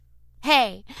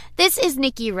Hey, this is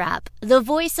Nikki Rapp, the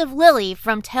voice of Lily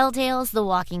from Telltale's The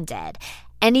Walking Dead,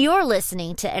 and you're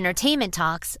listening to Entertainment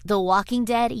Talks, The Walking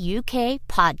Dead UK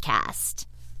podcast.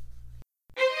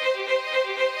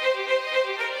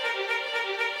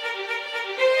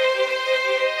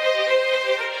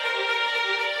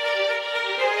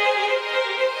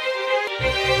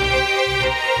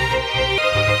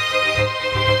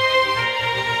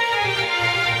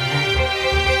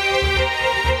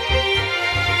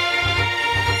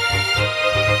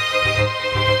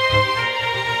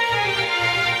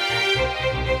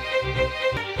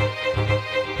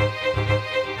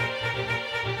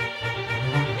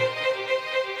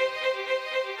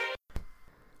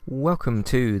 Welcome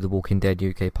to the Walking Dead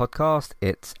UK podcast.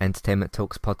 It's Entertainment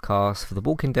Talks podcast for The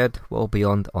Walking Dead World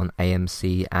Beyond on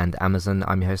AMC and Amazon.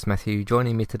 I'm your host Matthew.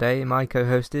 Joining me today, my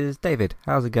co-host is David.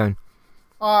 How's it going?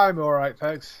 I'm alright,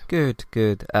 thanks. Good.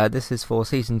 This is for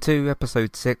Season 2,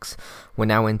 Episode 6. We're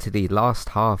now into the last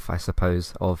half, I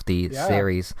suppose, of the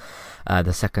series.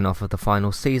 The second half of the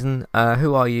final season.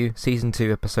 Who are you? Season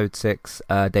 2, Episode 6.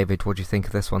 David, what do you think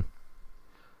of this one?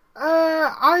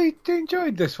 I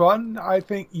enjoyed this one. I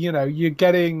think, you're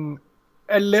getting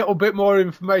a little bit more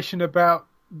information about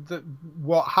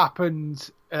what happened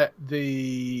at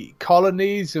the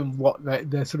colonies and what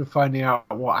they're sort of finding out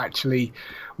what actually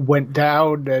went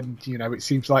down. And, it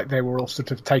seems like they were all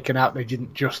sort of taken out. They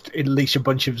didn't just unleash a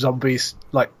bunch of zombies,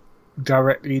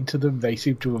 directly into them. They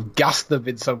seem to have gassed them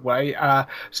in some way.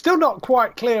 Still not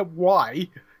quite clear why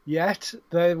yet.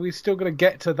 We're still going to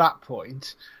get to that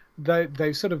point.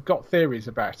 They've sort of got theories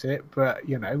about it, but,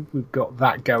 we've got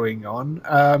that going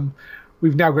on.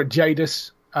 We've now got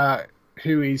Jadis,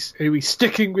 who is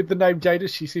sticking with the name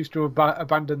Jadis. She seems to have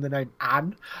abandoned the name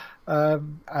Anne.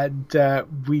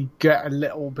 And we get a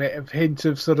little bit of hint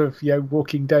of sort of,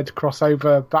 Walking Dead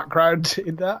crossover background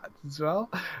in that as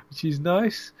well, which is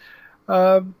nice.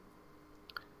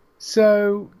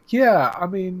 So, yeah, I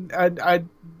mean, and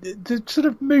the sort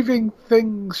of moving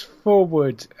things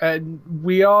forward, and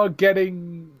we are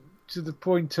getting to the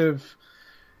point of,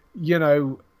 we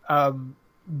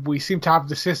seem to have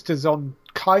the sisters on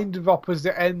kind of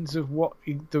opposite ends of what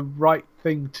the right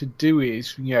thing to do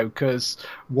is, because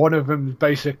one of them is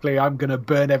basically, I'm going to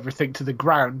burn everything to the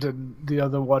ground, and the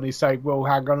other one is saying, well,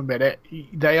 hang on a minute,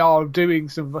 they are doing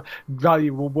some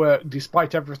valuable work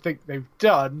despite everything they've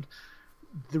done.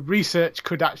 The research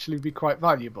could actually be quite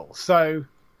valuable. So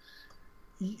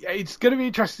it's going to be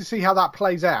interesting to see how that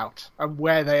plays out and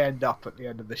where they end up at the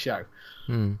end of the show.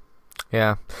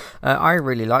 Yeah. I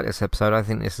really like this episode. I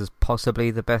think this is possibly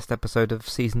the best episode of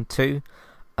Season 2.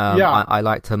 I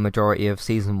liked a majority of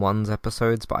Season 1's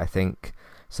episodes, but I think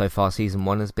so far Season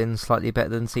 1 has been slightly better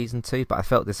than Season 2. But I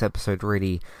felt this episode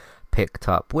really picked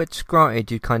up, which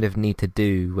granted you kind of need to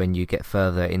do when you get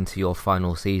further into your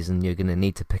final season. You're going to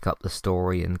need to pick up the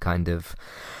story and kind of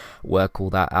work all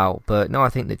that out. But no, I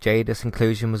think the Jadis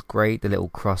inclusion was great. The little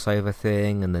crossover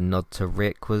thing and the nod to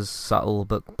Rick was subtle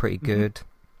but pretty good.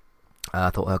 I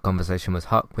thought her conversation with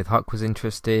Huck was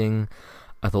interesting.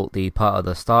 I thought the part of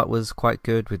the start was quite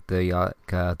good with the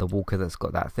walker that's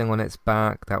got that thing on its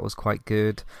back. That was quite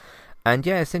good. And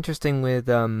yeah, it's interesting with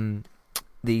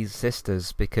these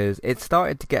sisters, because it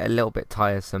started to get a little bit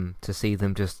tiresome to see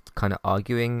them just kind of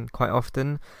arguing quite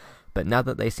often, but now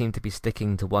that they seem to be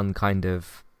sticking to one kind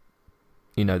of,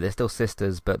 they're still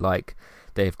sisters, but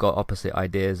they've got opposite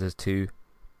ideas as to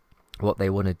what they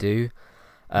want to do.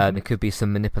 There could be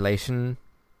some manipulation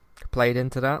played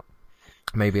into that.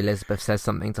 Maybe Elizabeth says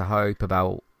something to Hope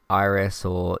about Iris,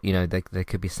 or there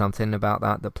could be something about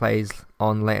that plays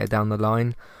on later down the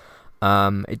line.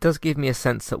 It does give me a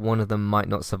sense that one of them might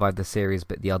not survive the series,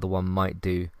 but the other one might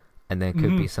do, and there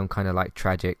could be some kind of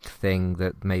tragic thing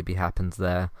that maybe happens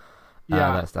there.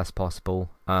 That's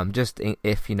possible.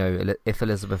 If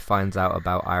Elizabeth finds out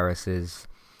about Iris's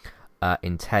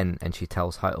intent, and she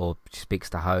tells her, or she speaks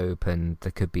to Hope, and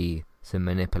there could be some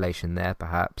manipulation there,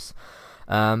 perhaps.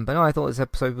 But no, I thought this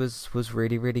episode was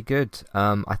really, really good.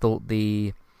 I thought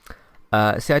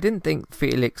I didn't think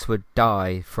Felix would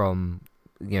die from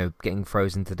getting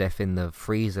frozen to death in the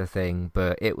freezer thing,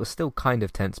 but it was still kind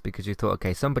of tense because you thought,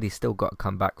 okay, somebody's still got to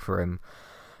come back for him,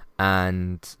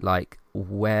 and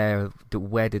where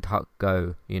did Huck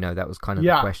go? That was kind of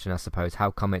the question, I suppose. How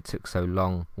come it took so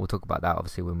long? We'll talk about that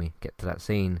obviously when we get to that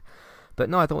scene. But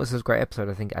no, I thought this was a great episode.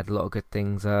 I think it had a lot of good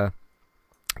things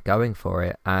going for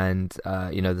it, and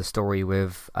the story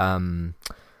with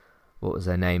what was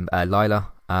her name, Lila,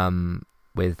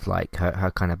 with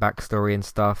her kind of backstory and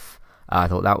stuff. I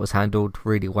thought that was handled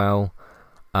really well.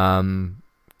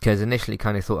 Because initially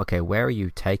kind of thought, okay, where are you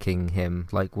taking him?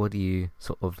 Like, what are you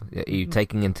are you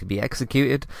taking him to be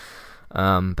executed?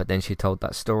 But then she told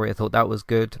that story. I thought that was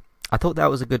good. I thought that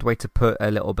was a good way to put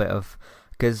a little bit of,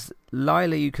 because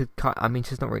Lila, you could, I mean,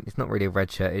 it's not really a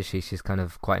red shirt, is she? She's kind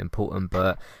of quite important,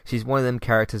 but she's one of them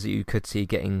characters that you could see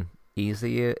getting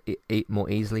more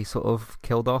easily sort of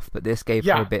killed off. But this gave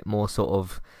her a bit more sort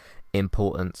of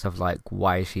importance of like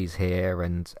why she's here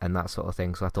and that sort of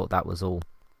thing. So I thought that was all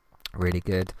really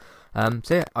good.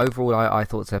 So yeah, overall, I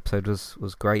thought this episode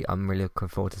was great. I'm really looking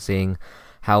forward to seeing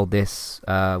how this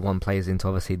one plays into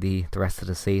obviously the rest of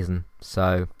the season.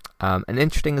 So and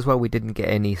interesting as well, we didn't get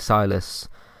any Silas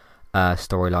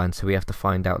storyline, so we have to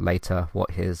find out later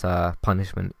what his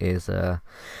punishment is.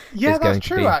 That's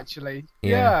true, actually.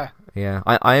 Yeah.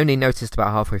 I only noticed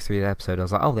about halfway through the episode. I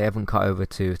was like, oh, they haven't cut over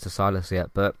to Silas yet,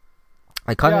 but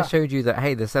I kind of showed you that,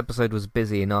 hey, this episode was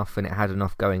busy enough and it had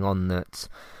enough going on that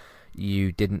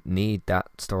you didn't need that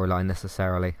storyline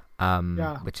necessarily,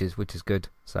 which is good.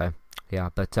 So yeah,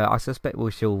 but I suspect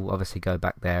we shall obviously go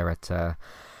back there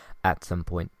at some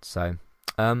point. So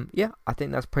I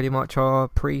think that's pretty much our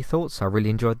pre-thoughts. I really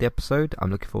enjoyed the episode.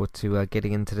 I'm looking forward to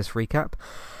getting into this recap.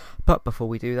 But before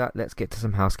we do that, let's get to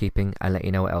some housekeeping and let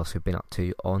you know what else we've been up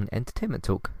to on Entertainment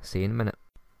Talk. See you in a minute.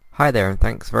 Hi there, and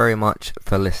thanks very much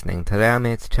for listening. Today I'm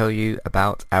here to tell you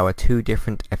about our 2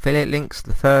 different affiliate links.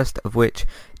 The first of which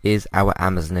is our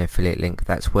Amazon affiliate link.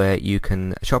 That's where you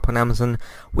can shop on Amazon.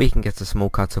 We can get a small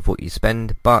cut of what you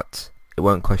spend, but it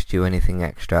won't cost you anything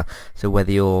extra. So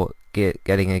whether you're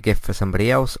getting a gift for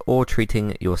somebody else or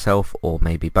treating yourself, or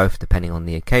maybe both depending on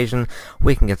the occasion,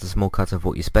 we can get a small cut of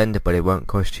what you spend, but it won't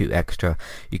cost you extra.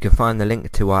 You can find the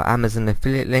link to our Amazon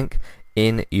affiliate link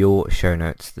in your show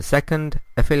notes. The second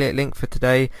affiliate link for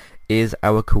today is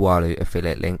our Kualu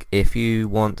affiliate link. If you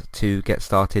want to get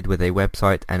started with a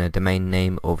website and a domain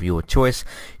name of your choice,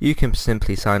 you can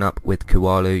simply sign up with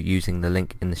Kualu using the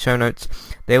link in the show notes.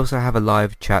 They also have a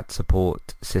live chat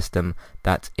support system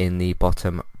that's in the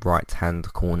bottom right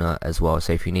hand corner as well.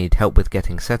 So if you need help with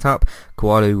getting set up,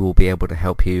 Kualu will be able to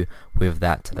help you with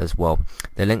that as well.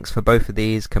 The links for both of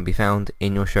these can be found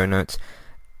in your show notes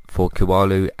for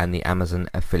Kualu and the Amazon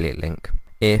affiliate link.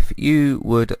 If you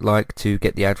would like to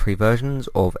get the ad-free versions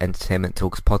of Entertainment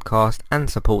Talks podcast and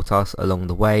support us along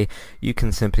the way, you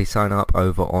can simply sign up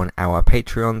over on our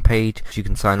Patreon page. You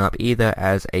can sign up either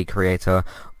as a creator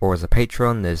or as a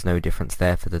patron. There's no difference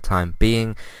there for the time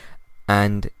being,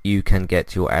 and you can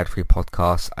get your ad-free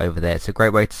podcasts over there. It's a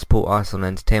great way to support us on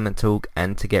Entertainment Talk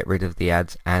and to get rid of the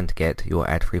ads and get your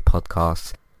ad-free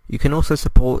podcasts. You can also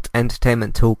support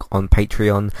Entertainment Talk on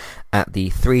Patreon at the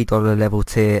 $3 level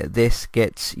tier. This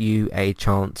gets you a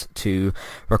chance to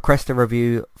request a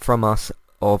review from us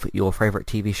of your favourite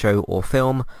TV show or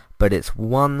film, but it's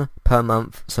one per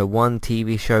month, so one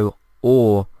TV show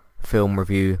or film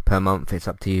review per month. It's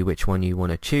up to you which one you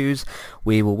want to choose.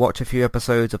 We will watch a few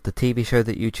episodes of the TV show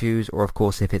that you choose, or of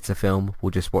course if it's a film,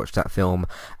 we'll just watch that film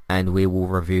and we will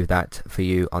review that for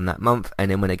you on that month.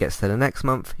 And then when it gets to the next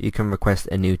month, you can request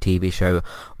a new TV show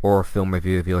or a film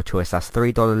review of your choice. That's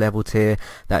 $3 level tier.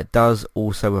 That does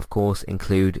also of course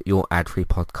include your ad-free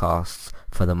podcasts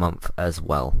for the month as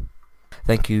well.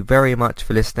 Thank you very much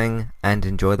for listening and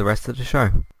enjoy the rest of the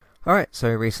show. Alright, so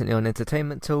recently on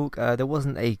Entertainment Talk, there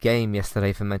wasn't a game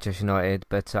yesterday for Manchester United,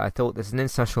 but I thought there's an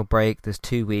international break, there's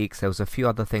 2 weeks, there was a few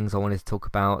other things I wanted to talk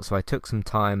about, so I took some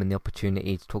time and the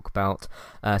opportunity to talk about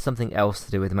something else to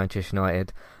do with Manchester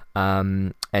United,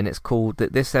 and it's called,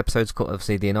 this episode's called,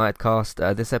 obviously the United Cast,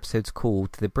 this episode's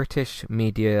called The British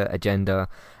Media Agenda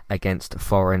Against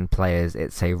Foreign Players.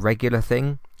 It's a regular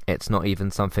thing, it's not even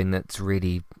something that's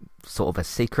really sort of a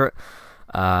secret.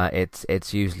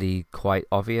 It's usually quite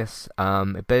obvious,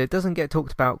 but it doesn't get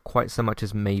talked about quite so much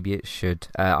as maybe it should.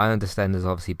 I understand there's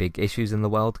obviously big issues in the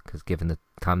world, because given the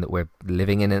time that we're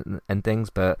living in and things,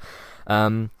 but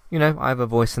you know, I have a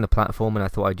voice in the platform, and I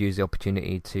thought I'd use the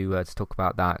opportunity to talk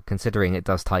about that, considering it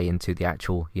does tie into the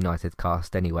actual United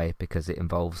cast anyway, because it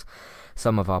involves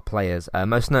some of our players,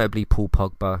 most notably Paul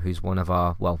Pogba, who's one of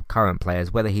our, well, current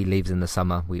players. Whether he leaves in the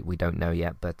summer, we don't know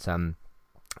yet, but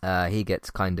he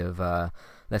gets kind of,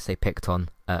 let's say, picked on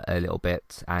a little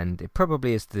bit, and it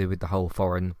probably is to do with the whole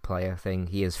foreign player thing.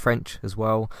 He is French as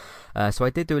well, so I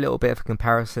did do a little bit of a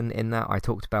comparison in that I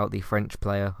talked about the French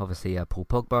player, obviously Paul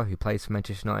Pogba, who plays for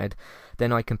Manchester United.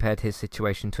 Then I compared his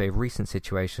situation to a recent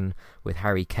situation with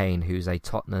Harry Kane, who's a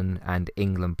Tottenham and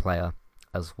England player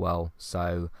as well,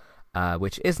 so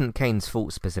which isn't Kane's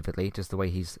fault specifically, just the way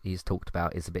he's talked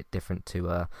about is a bit different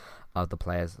to other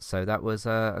players. So that was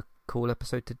a cool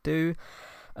episode to do.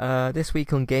 This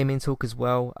week on Gaming Talk as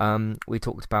well, we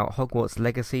talked about Hogwarts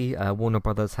Legacy. Warner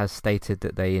Brothers has stated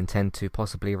that they intend to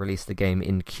possibly release the game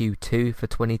in Q2 for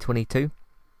 2022.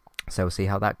 So we'll see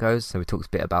how that goes. So we talked a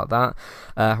bit about that.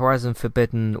 Horizon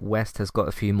Forbidden West has got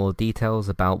a few more details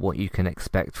about what you can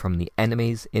expect from the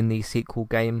enemies in the sequel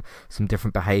game. Some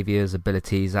different behaviours,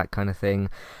 abilities, that kind of thing.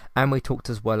 And we talked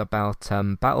as well about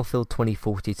Battlefield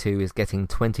 2042 is getting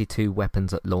 22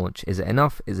 weapons at launch. Is it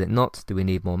enough? Is it not? Do we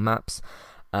need more maps?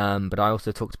 But I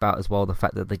also talked about as well the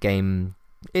fact that the game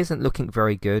isn't looking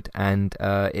very good and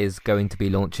is going to be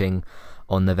launching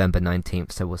on November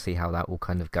 19th, so we'll see how that will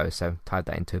kind of go. So tied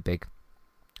that into a big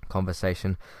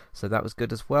conversation, so that was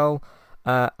good as well.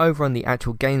 Over on the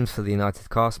actual games for the United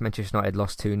cast, Manchester United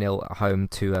lost 2-0 at home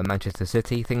to Manchester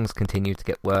City. Things continue to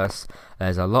get worse.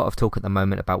 There's a lot of talk at the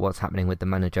moment about what's happening with the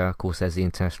manager. Of course, there's the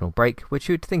international break, which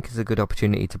you'd think is a good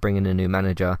opportunity to bring in a new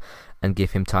manager and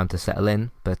give him time to settle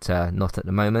in, but not at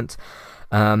the moment.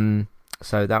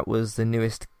 So that was the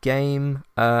newest game.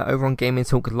 Over on Gaming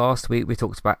Talk last week, we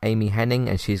talked about Amy Hennig,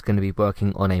 and she's going to be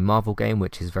working on a Marvel game,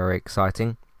 which is very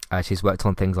exciting. She's worked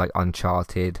on things like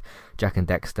Uncharted, Jak and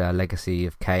Daxter, Legacy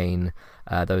of Kain,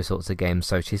 those sorts of games.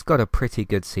 So she's got a pretty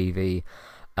good CV.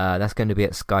 That's going to be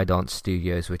at Skydance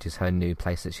Studios, which is her new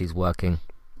place that she's working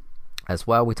as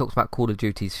well. We talked about Call of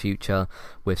Duty's future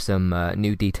with some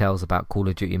new details about Call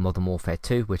of Duty Modern Warfare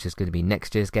 2, which is going to be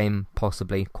next year's game,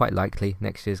 possibly, quite likely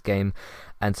next year's game,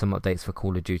 and some updates for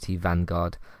Call of Duty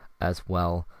Vanguard as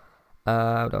well.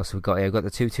 What else have we got here? We've got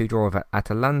the 2-2 draw of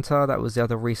Atalanta. That was the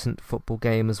other recent football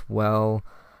game as well.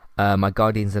 My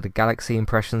Guardians of the Galaxy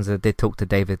impressions. I did talk to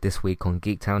David this week on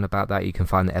Geektown about that. You can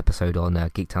find the episode on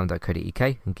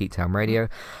geektown.co.uk and Geektown Radio.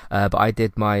 But I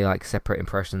did my separate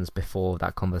impressions before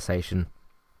that conversation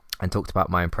and talked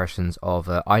about my impressions of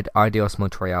Eidos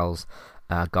Montreal's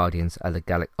Guardians of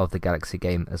the Galaxy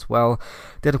game as well.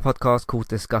 Did a podcast called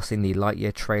Discussing the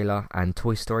Lightyear trailer and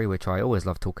Toy Story, which I always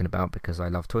love talking about because I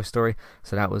love Toy Story.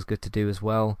 So that was good to do as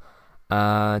well.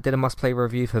 Did a must-play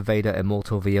review for Vader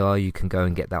Immortal VR. You can go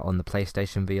and get that on the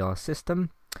PlayStation VR system.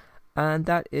 And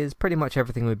that is pretty much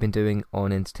everything we've been doing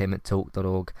on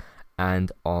entertainmenttalk.org and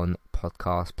on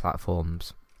podcast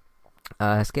platforms.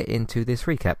 Let's get into this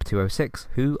recap. 206,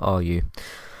 who are you?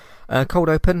 Cold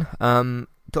open.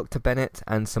 Dr. Bennett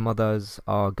and some others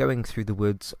are going through the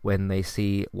woods when they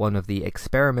see one of the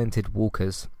experimented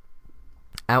walkers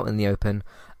out in the open.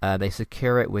 They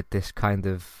secure it with this kind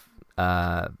of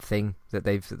thing that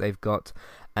they've got,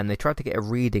 and they try to get a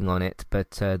reading on it,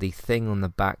 but the thing on the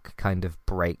back kind of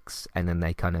breaks, and then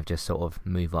they kind of just sort of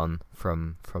move on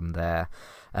from there.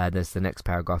 There's the next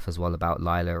paragraph as well about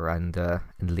Lila and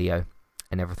Leo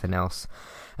and everything else,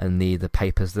 and the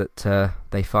papers that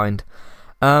they find.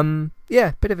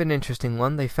 Bit of an interesting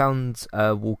one. They found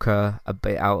Walker a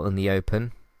bit out in the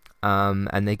open,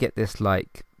 and they get this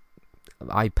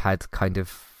iPad kind of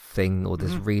thing, or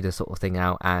this reader sort of thing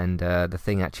out, and the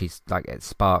thing actually it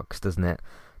sparks, doesn't it,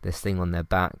 this thing on their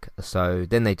back. So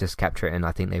then they just capture it, and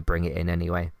I think they bring it in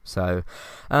anyway. So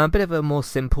a bit of a more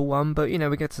simple one, but we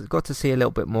got to see a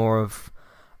little bit more of,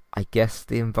 I guess,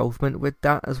 the involvement with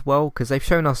that as well, because they've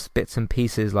shown us bits and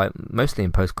pieces, mostly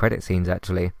in post-credit scenes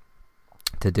actually,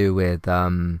 to do with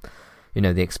the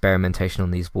experimentation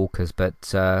on these walkers,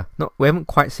 but we haven't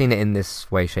quite seen it in this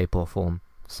way, shape or form.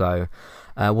 So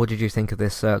what did you think of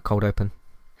this cold open?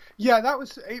 Yeah,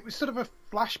 it was sort of a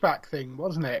flashback thing,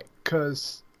 wasn't it?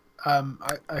 Because I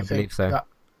think so.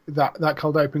 that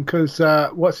cold open, because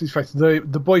what's his face, the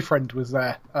boyfriend was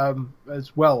there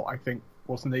as well, I think,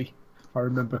 wasn't he, if I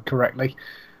remember correctly.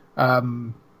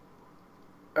 Is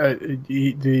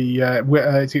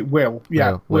it Will?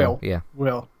 Yeah, Will. Yeah,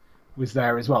 Will was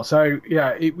there as well. So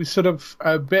yeah, it was sort of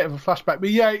a bit of a flashback. But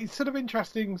yeah, it's sort of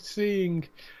interesting seeing,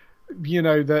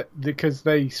 that because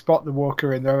they spot the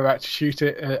walker and they're about to shoot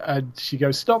it, and she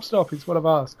goes, "Stop! It's one of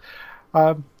ours."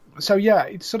 So yeah,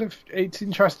 it's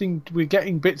interesting. We're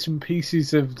getting bits and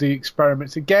pieces of the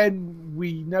experiments. Again,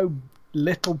 we know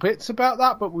little bits about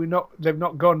that, but they've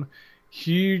not gone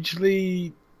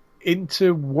hugely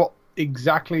into what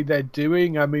exactly they're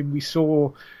doing. I mean, we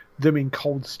saw them in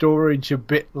cold storage a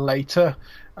bit later,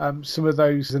 some of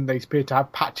those, and they appear to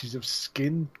have patches of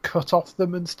skin cut off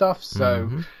them and stuff. So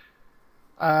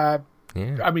I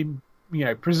mean,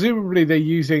 presumably they're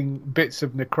using bits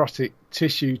of necrotic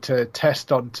tissue to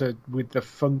test with the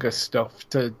fungus stuff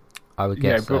to, I would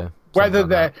guess so. Whether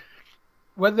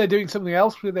they're doing something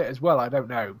else with it as well, I don't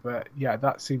know, but yeah,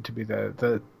 that seemed to be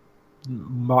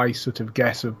my sort of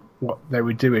guess of what they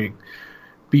were doing.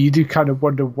 But you do kind of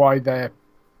wonder why they're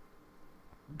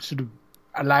sort of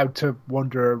allowed to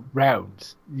wander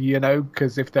around,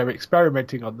 because if they're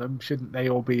experimenting on them, shouldn't they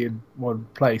all be in one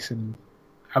place? And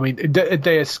I mean, did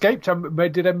they escaped?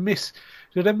 Did I miss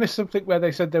something where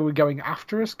they said they were going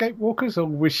after escape walkers, or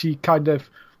was she kind of?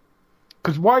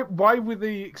 Because why were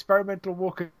the experimental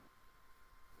walkers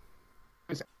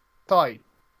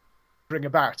bring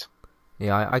about?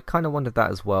 Yeah, I kind of wondered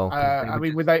that as well.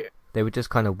 They were just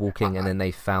kind of walking, and then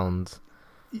they found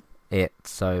it.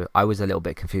 So I was a little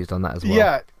bit confused on that as well.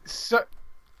 Yeah. So,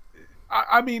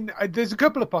 I mean, there's a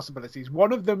couple of possibilities.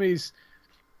 One of them is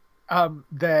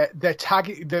they're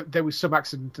tagging. There was some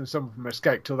accident and some of them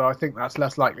escaped, although I think that's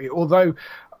less likely. Although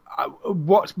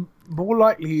what's more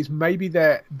likely is maybe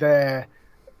they're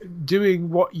doing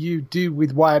what you do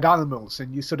with wild animals,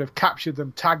 and you sort of capture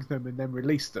them, tag them, and then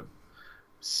release them.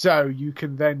 So you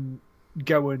can then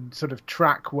go and sort of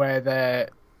track where their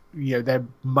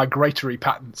migratory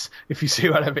patterns, if you see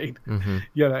what I mean.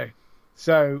 Mm-hmm.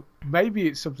 So maybe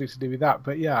it's something to do with that.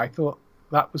 But yeah, I thought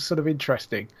that was sort of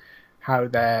interesting how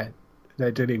they're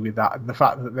dealing with that, and the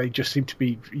fact that they just seem to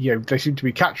be, they seem to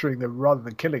be capturing them rather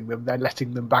than killing them. They're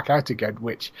letting them back out again,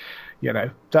 which,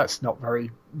 that's not very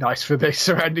nice for the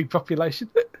surrounding population.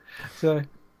 So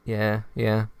yeah.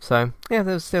 So yeah,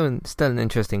 there's still an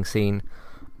interesting scene.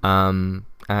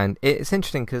 And it's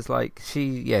interesting because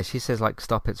she says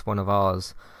stop, it's one of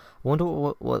ours. Wonder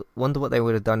what they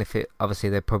would have done if it. Obviously,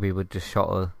 they probably would just shot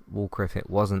a walker if it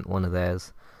wasn't one of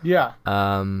theirs. Yeah.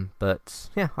 But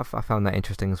yeah, I found that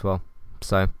interesting as well.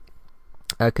 So,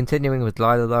 continuing with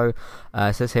Lila though,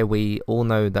 it says here we all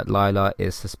know that Lila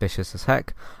is suspicious as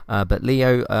heck, but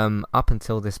Leo, up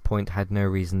until this point, had no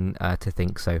reason to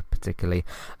think so particularly.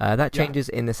 That changes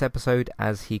in this episode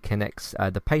as he connects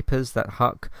the papers that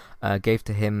Huck gave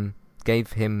him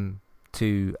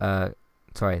to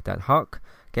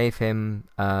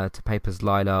papers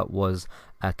Lila was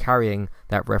carrying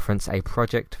that reference a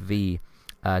Project V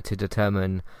to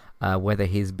determine whether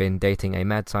he's been dating a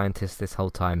mad scientist this whole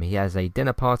time. He has a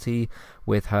dinner party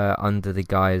with her under the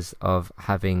guise of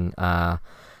having to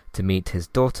meet his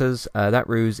daughters. That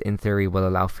ruse, in theory, will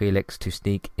allow Felix to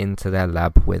sneak into their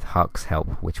lab with Huck's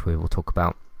help, which we will talk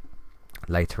about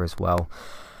later as well.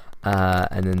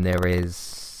 And then there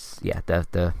is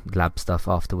the lab stuff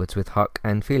afterwards with Huck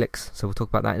and Felix, so we'll talk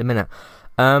about that in a minute.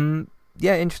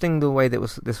 Interesting the way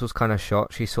that this was kind of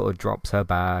shot. She sort of drops her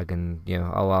bag and,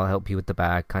 I'll help you with the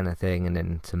bag kind of thing, and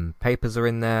then some papers are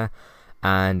in there,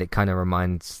 and it kind of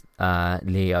reminds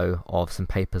Leo of some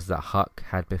papers that Huck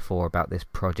had before about this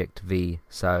Project V.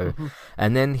 So,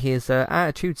 and then his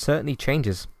attitude certainly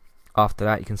changes after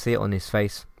that. You can see it on his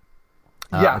face.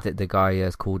 The guy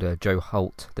is called Joe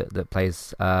Holt that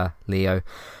plays Leo,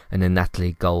 and then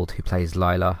Natalie Gold who plays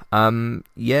Lila.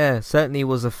 Certainly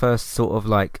was the first sort of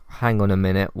hang on a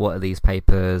minute, what are these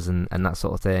papers and that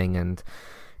sort of thing. And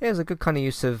it was a good kind of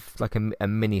use of a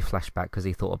mini flashback because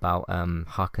he thought about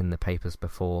Huck and the papers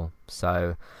before.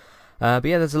 So but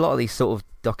yeah, there's a lot of these sort of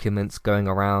documents going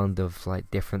around of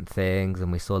different things,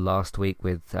 and we saw last week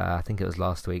with I think it was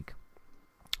last week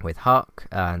with Huck,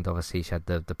 and obviously she had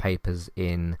the papers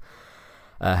in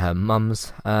her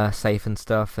mum's safe and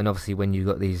stuff. And obviously when you've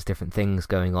got these different things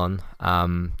going on,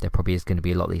 there probably is going to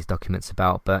be a lot of these documents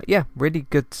about. But yeah, really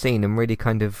good scene and really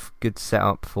kind of good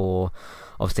setup for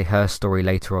obviously her story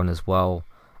later on as well,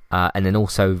 and then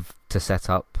also to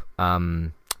set up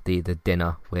the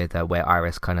dinner with where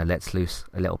Iris kind of lets loose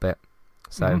a little bit.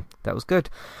 So that was good.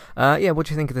 What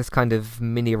do you think of this kind of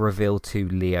mini reveal to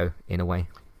Leo in a way?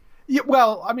 Yeah,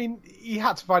 well, I mean, he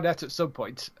had to find out at some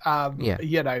point, that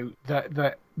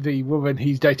the woman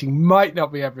he's dating might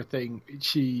not be everything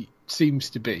she seems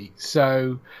to be.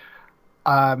 So,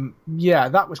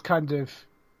 that was kind of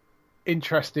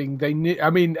interesting. They knew, I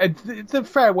mean, it's a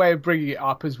fair way of bringing it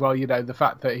up as well. The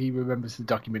fact that he remembers the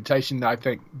documentation, I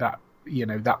think that,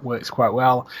 that works quite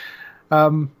well. I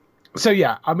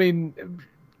mean,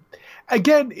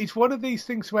 again, it's one of these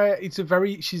things where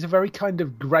she's a very kind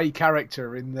of grey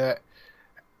character in that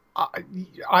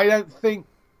I don't think,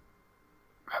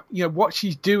 what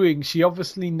she's doing, she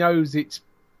obviously knows it's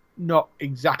not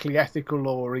exactly ethical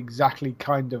or exactly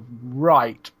kind of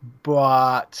right,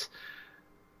 but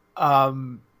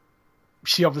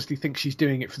she obviously thinks she's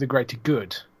doing it for the greater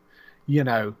good,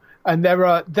 And there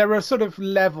are sort of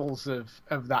levels of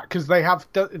that, because they have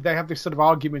this sort of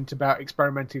argument about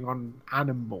experimenting on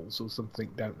animals or something,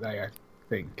 don't they? I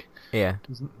think. Yeah.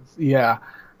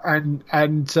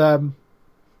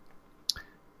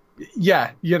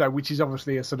 Which is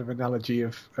obviously a sort of analogy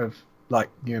of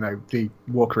the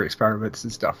Walker experiments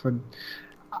and stuff. And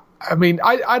I mean,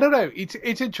 I don't know. It's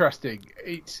interesting.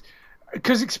 It's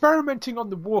because experimenting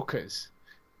on the Walkers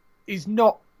is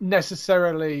not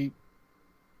necessarily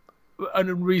an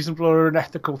unreasonable or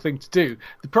unethical thing to do.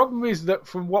 The problem is that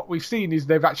from what we've seen is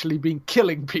they've actually been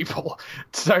killing people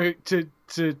so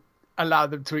to allow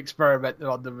them to experiment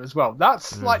on them as well. That's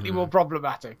slightly more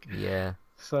problematic. Yeah.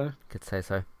 So could say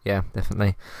so. Yeah,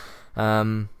 definitely.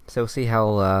 So we'll see how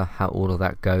all of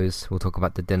that goes. We'll talk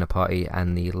about the dinner party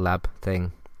and the lab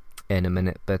thing in a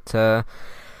minute, but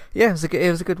yeah,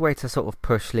 it was a good way to sort of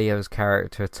push Leo's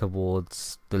character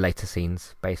towards the later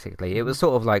scenes, basically. It was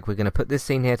sort of like, we're going to put this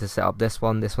scene here to set up this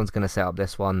one's going to set up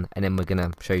this one, and then we're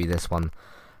going to show you this one.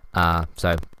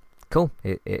 So, cool.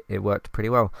 It worked pretty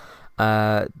well.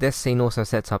 This scene also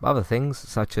sets up other things,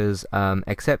 such as,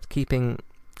 except keeping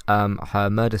her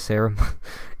murder serum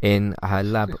in her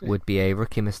lab would be a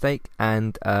rookie mistake,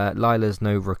 and Lila's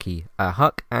no rookie.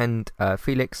 Huck and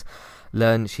Felix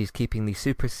learn she's keeping the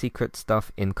super secret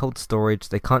stuff in cold storage.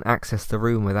 They can't access the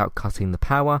room without cutting the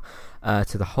power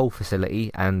to the whole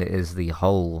facility, and it is the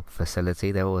whole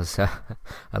facility. There was a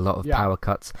lot of power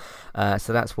cuts,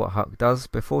 so that's what Huck does.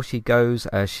 Before she goes,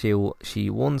 she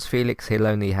warns Felix he'll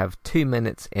only have 2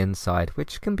 minutes inside,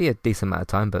 which can be a decent amount of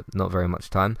time, but not very much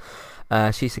time.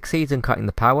 She succeeds in cutting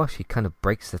the power. She kind of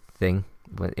breaks the thing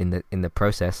in the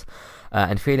process,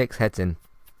 and Felix heads in.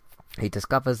 He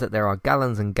discovers that there are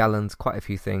gallons and gallons, quite a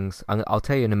few things. I'll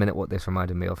tell you in a minute what this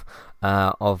reminded me of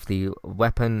the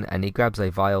weapon, and he grabs a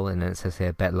vial, and then it says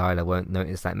here, bet Lila won't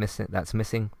notice that's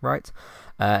missing, right?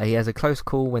 He has a close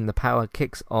call when the power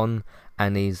kicks on,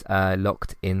 and he's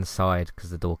locked inside because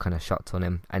the door kind of shuts on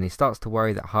him, and he starts to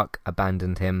worry that Huck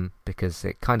abandoned him because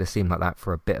it kind of seemed like that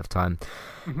for a bit of time.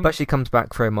 But she comes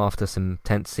back for him after some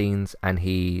tense scenes, and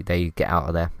they get out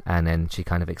of there, and then she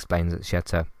kind of explains that she had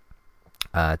to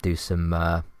do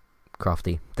some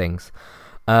crafty things.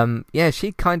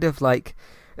 She kind of like,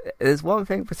 there's one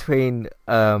thing between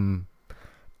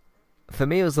for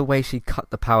me it was the way she cut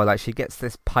the power. Like, she gets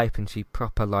this pipe and she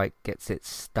proper like gets it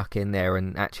stuck in there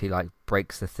and actually like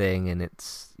breaks the thing, and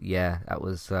that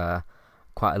was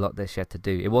quite a lot that she had to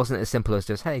do. It wasn't as simple as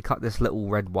just, hey, cut this little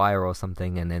red wire or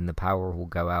something and then the power will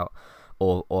go out,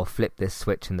 or flip this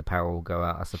switch and the power will go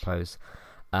out, I suppose.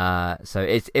 So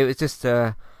it was just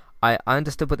I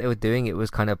understood what they were doing. It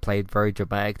was kind of played very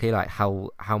dramatically, like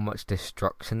how much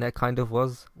destruction there kind of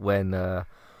was when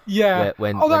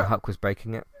Huck was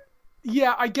breaking it.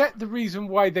 Yeah, I get the reason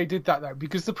why they did that though,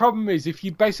 because the problem is if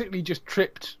you basically just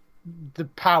tripped the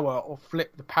power or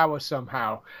flipped the power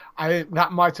somehow, I think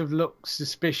that might have looked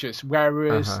suspicious.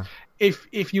 Whereas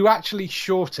if you actually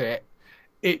short it,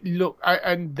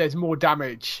 and there's more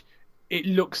damage, it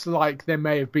looks like there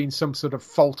may have been some sort of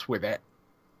fault with it.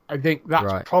 I think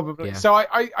that's probably... Yeah. So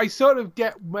I sort of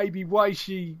get maybe why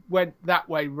she went that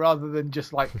way rather than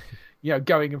just like,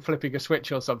 going and flipping a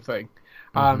switch or something.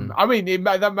 I mean,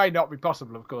 that may not be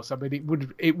possible, of course. I mean,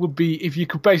 it would be, if you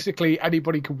could basically,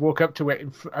 anybody could walk up to it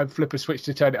and flip a switch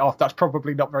to turn it off. That's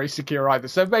probably not very secure either.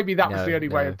 So maybe that was the only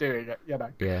way of doing it,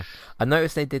 Yeah. I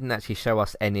noticed they didn't actually show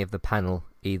us any of the panel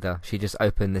either. She just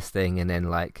opened this thing and then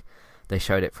like they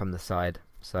showed it from the side.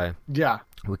 So yeah,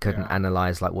 we couldn't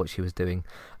analyze like what she was doing.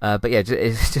 But yeah,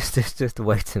 it's just a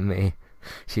way to me.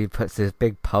 She puts this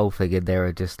big pole figure there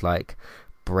and just like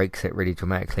breaks it really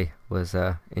dramatically. Was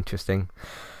interesting.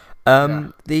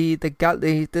 These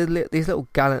little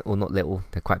gallon, or not little,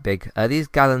 they're quite big. These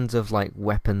gallons of like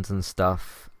weapons and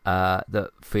stuff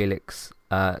that Felix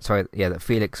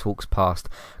walks past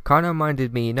kind of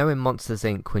reminded me, in Monsters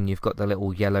Inc. when you've got the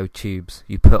little yellow tubes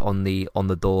you put on the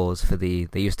doors for they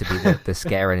used to be the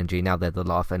scare energy, now they're the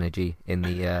laugh energy in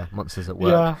the Monsters at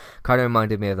Work. Kind of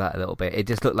reminded me of that a little bit. It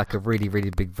just looked like a really,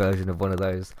 really big version of one of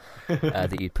those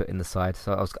that you'd put in the side.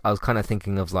 So I was kind of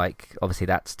thinking of like, obviously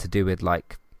that's to do with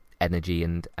like energy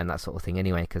and that sort of thing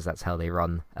anyway, because that's how they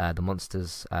run the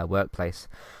Monsters workplace.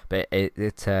 But it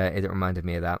reminded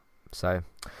me of that. So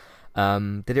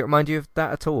did it remind you of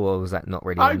that at all, or was that not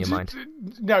really on your mind?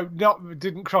 No,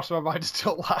 didn't cross my mind at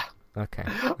all. Okay.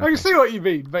 I can see what you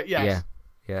mean, but yes.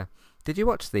 Yeah. Did you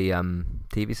watch the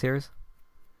TV series?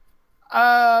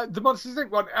 The Monsters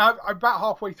Inc. one, I'm about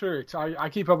halfway through it. I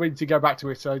keep on wanting to go back to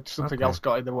it, so something else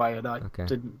got in the way and I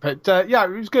didn't. But it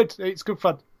was good. It's good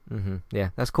fun.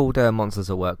 Yeah, that's called Monsters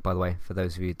at Work, by the way, for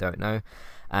those of you who don't know.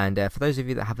 And for those of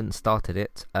you that haven't started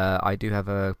it, I do have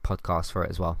a podcast for it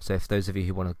as well. So if those of you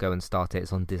who want to go and start it,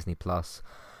 it's on Disney Plus,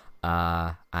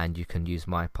 and you can use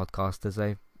my podcast as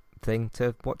a thing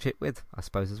to watch it with, I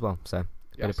suppose, as well. So a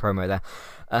bit of promo there.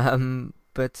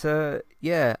 But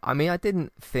I mean, I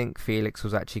didn't think Felix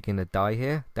was actually going to die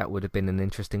here. That would have been an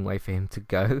interesting way for him to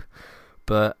go.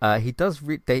 But he does.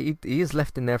 He is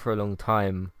left in there for a long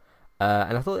time.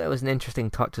 And I thought that was an interesting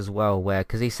touch as well, where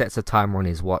because he sets a timer on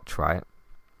his watch, right?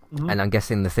 Mm-hmm. And I'm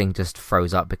guessing the thing just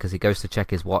froze up because he goes to check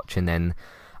his watch, and then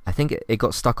I think it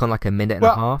got stuck on like a minute and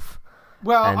a half.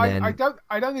 Well, I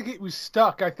don't think it was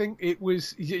stuck. I think it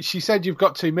was. She said you've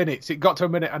got 2 minutes. It got to a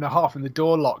minute and a half, and the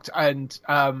door locked. And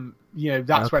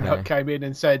that's when Huck came in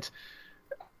and said,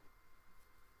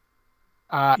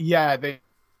 they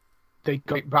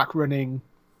got it back running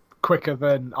quicker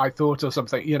than I thought, or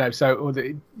something. So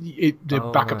the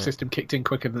backup system kicked in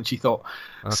quicker than she thought.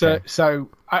 Okay. So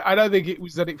I don't think it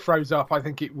was that it froze up. I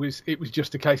think it was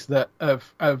just a case that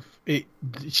of it.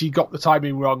 She got the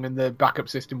timing wrong, and the backup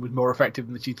system was more effective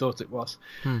than she thought it was.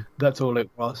 That's all it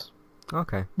was.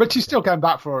 Okay. But she still came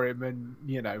back for him, and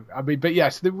but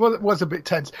yes, it was a bit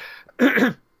tense.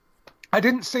 I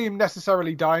didn't see him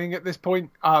necessarily dying at this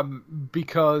point,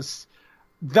 because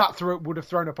that would have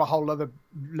thrown up a whole other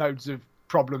loads of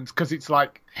problems, because it's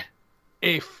like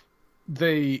if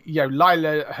the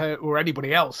Lila or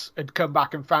anybody else had come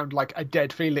back and found like a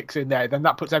dead Felix in there, then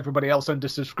that puts everybody else under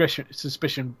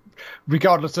suspicion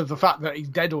regardless of the fact that he's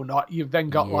dead or not. You've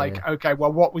then got okay,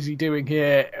 well, what was he doing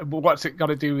here? What's it got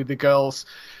to do with the girls?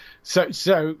 So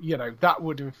that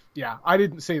would have I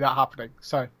didn't see that happening.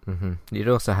 So you'd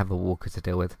also have a Walker to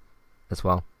deal with as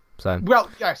well. So, well,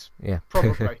 yes,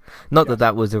 probably. Not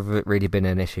that would have really been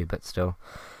an issue, but still.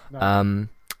 No.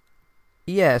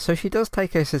 So she does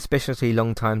take a suspiciously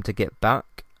long time to get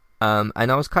back. And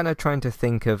I was kind of trying to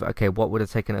think of, okay, what would have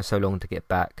taken her so long to get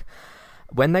back?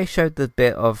 When they showed the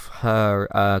bit of her,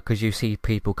 because you see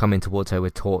people coming towards her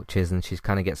with torches, and she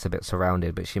kind of gets a bit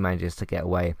surrounded, but she manages to get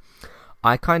away.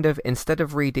 I kind of, instead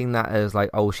of reading that as like,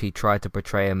 oh, she tried to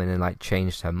betray him and then like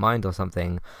changed her mind or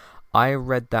something, I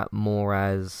read that more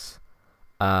as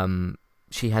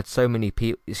she had so many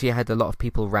people. She had a lot of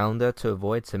people around her to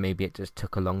avoid, so maybe it just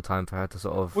took a long time for her to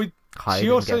sort of hide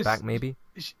and get back. Maybe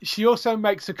she also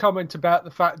makes a comment about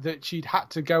the fact that she'd had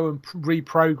to go and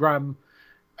reprogram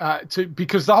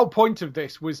because the whole point of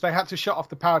this was they had to shut off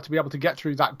the power to be able to get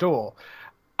through that door,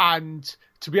 and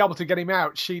to be able to get him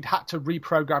out, she'd had to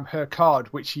reprogram her card,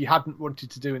 which she hadn't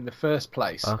wanted to do in the first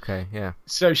place. Okay, yeah.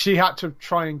 So she had to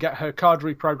try and get her card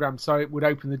reprogrammed so it would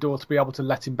open the door to be able to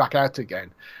let him back out again.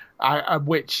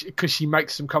 Which, because she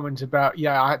makes some comment about,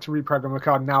 I had to reprogram my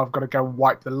card, now I've got to go and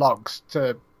wipe the logs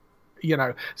to,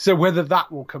 So whether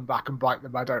that will come back and bite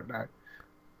them, I don't know.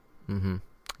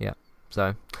 Yeah.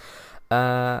 So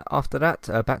after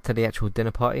that, back to the actual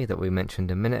dinner party that we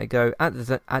mentioned a minute ago. At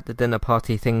the dinner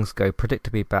party, things go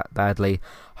predictably badly.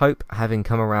 Hope, having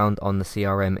come around on the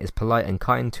CRM, is polite and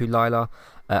kind to Lila.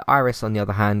 Iris, on the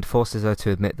other hand, forces her to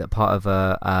admit that part of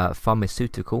a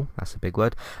pharmaceutical, that's a big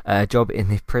word, job in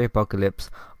the pre-apocalypse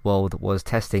world was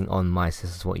testing on mice.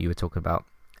 This is what you were talking about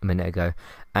a minute ago.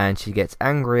 And she gets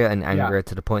angrier and angrier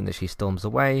to the point that she storms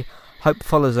away. Hope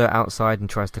follows her outside and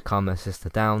tries to calm her sister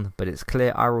down, but it's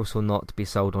clear Iris will not be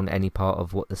sold on any part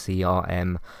of what the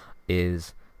CRM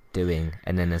is doing.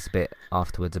 And then there's a bit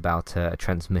afterwards about a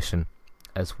transmission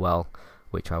as well,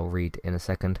 which I'll read in a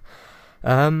second.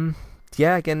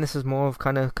 Again, this is more of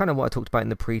kind of what I talked about in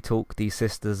the pre-talk. These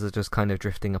sisters are just kind of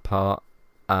drifting apart,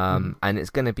 and it's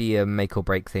going to be a make or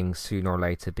break thing sooner or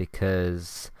later,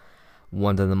 because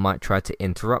one of them might try to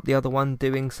interrupt the other one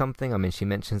doing something. I mean, she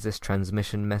mentions this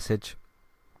transmission message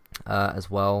as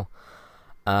well.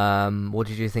 What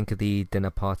did you think of the dinner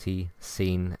party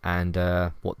scene and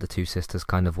what the two sisters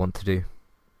kind of want to do?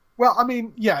 Well, I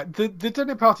mean, the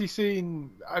dinner party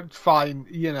scene, fine.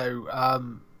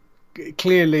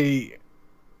 Clearly,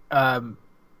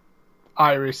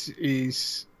 Iris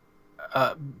is,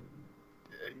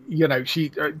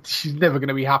 she's never going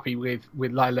to be happy with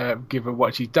Lila given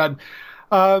what she's done.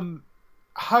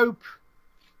 Hope,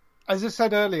 as I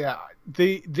said earlier,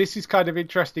 this is kind of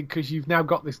interesting because you've now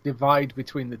got this divide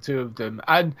between the two of them,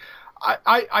 and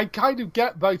I kind of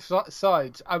get both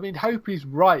sides. I mean, Hope is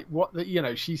right.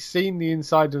 She's seen the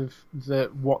inside of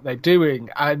what they're doing,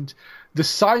 and the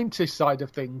scientist side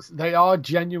of things, they are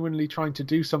genuinely trying to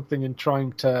do something and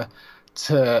trying to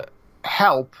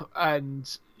help.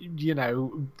 And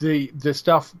the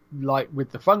stuff like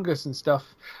with the fungus and stuff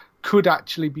could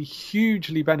actually be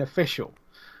hugely beneficial.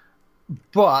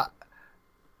 But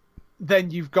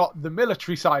then you've got the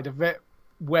military side of it,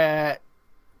 where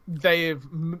they have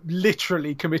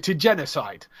literally committed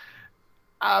genocide.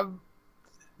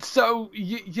 So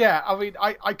I mean,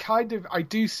 I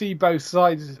do see both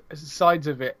sides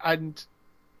of it, and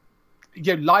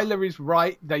Lila is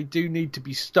right. They do need to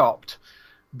be stopped,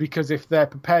 because if they're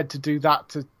prepared to do that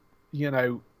to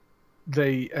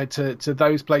to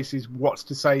those places, what's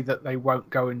to say that they won't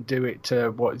go and do it to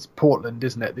what is Portland,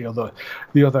 isn't it? The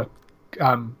other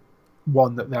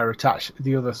one that they're attached,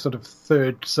 the other sort of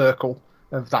third circle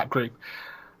of that group.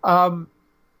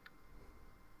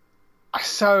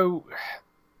 So,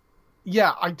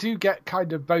 yeah, I do get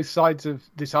kind of both sides of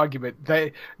this argument.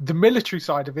 The military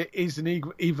side of it is an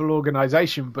evil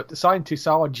organization, but the scientists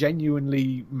are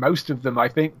genuinely, most of them, I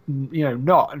think,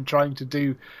 not, and trying to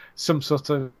do some sort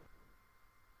of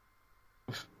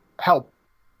help.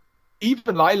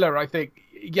 Even Lila, I think,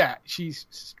 yeah,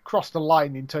 she's crossed the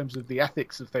line in terms of the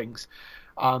ethics of things.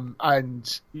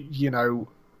 And,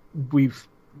 we've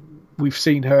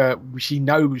seen her, she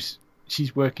knows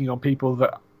she's working on people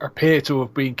that appear to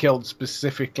have been killed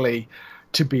specifically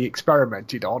to be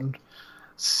experimented on.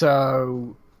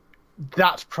 So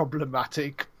that's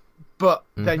problematic. But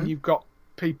then you've got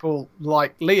people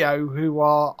like Leo who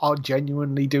are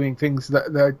genuinely doing things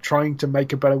that they're trying to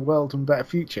make a better world and better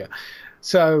future.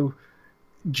 So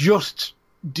just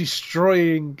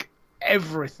destroying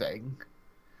everything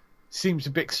seems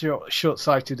a bit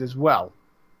short-sighted as well.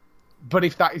 But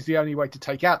if that is the only way to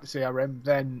take out the CRM,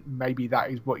 then maybe that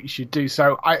is what you should do.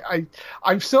 So I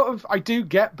do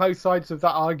get both sides of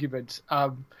that argument.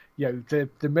 The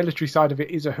military side of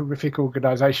it is a horrific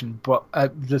organization, but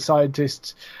the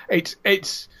scientists,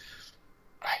 it's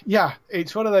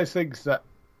one of those things that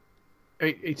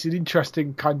it's an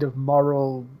interesting kind of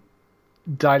moral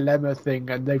dilemma thing,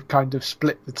 and they've kind of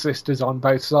split the sisters on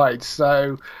both sides.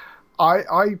 So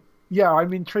I'm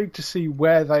intrigued to see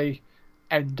where they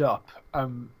end up,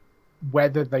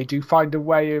 whether they do find a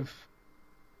way of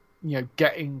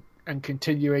getting and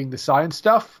continuing the science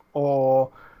stuff, or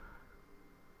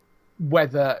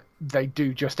whether they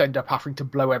do just end up having to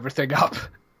blow everything up.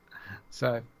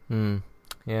 So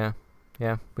yeah,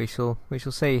 we shall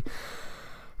see.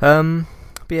 But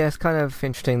yeah, it's kind of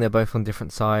interesting. They're both on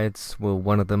different sides. Will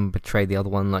one of them betray the other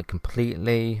one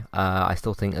completely? I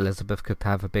still think Elizabeth could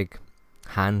have a big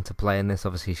hand to play in this.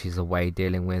 Obviously, she's away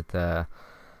dealing with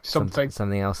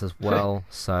something else as well.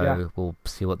 So we'll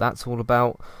see what that's all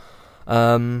about.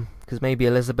 Because maybe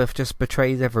Elizabeth just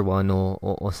betrays everyone,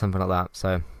 or something like that.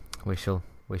 So we shall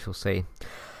see.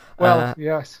 Well,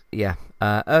 yes. Yeah.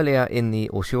 Earlier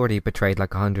she already betrayed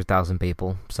 100,000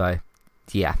 people. So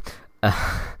yeah.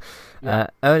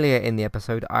 Earlier in the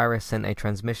episode, Iris sent a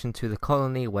transmission to the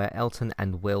colony where Elton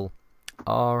and Will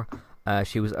are.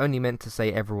 She was only meant to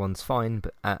say everyone's fine,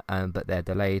 but they're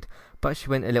delayed. But she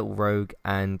went a little rogue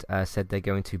and said they're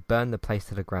going to burn the place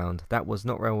to the ground. That was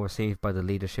not well received by the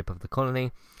leadership of the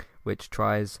colony, which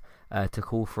tries to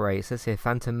call for it says here,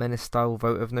 Phantom Menace style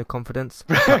vote of no confidence.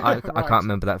 I can't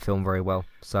remember that film very well.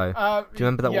 So do you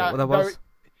remember what that was?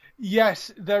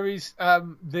 Yes, there is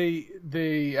the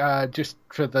just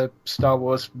for the Star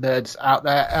Wars nerds out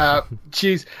there.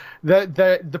 She's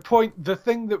the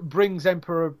thing that brings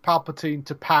Emperor Palpatine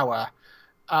to power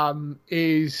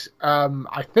is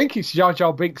I think it's Jar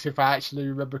Jar Binks, if I actually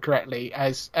remember correctly.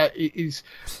 As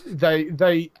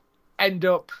they end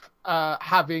up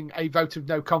having a vote of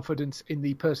no confidence in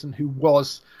the person who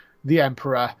was the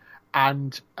Emperor.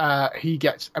 And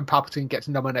Palpatine gets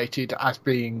nominated as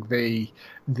being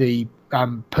the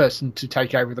person to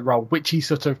take over the role, which he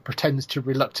sort of pretends to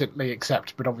reluctantly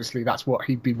accept, but obviously that's what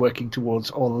he'd been working towards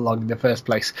all along in the first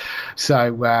place.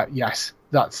 So yes,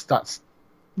 that's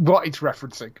what it's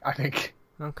referencing, I think.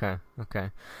 Okay.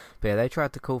 But yeah, they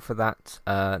tried to call for that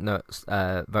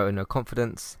vote of no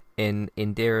confidence in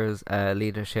Indira's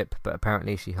leadership, but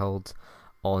apparently she holds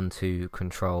on to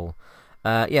control.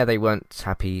 They weren't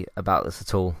happy about this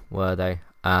at all, were they?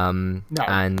 No.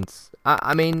 And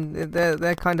I mean,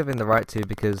 they're kind of in the right to,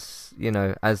 because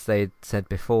as they said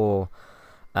before,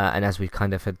 and as we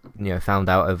kind of had found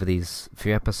out over these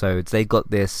few episodes, they got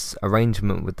this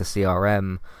arrangement with the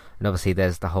CRM, and obviously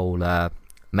there's the whole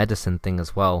medicine thing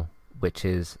as well, which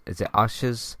is it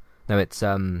Asha's? No, it's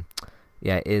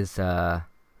it is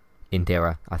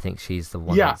Indira. I think she's the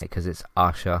one, because it's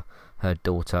Asha, her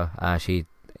daughter. She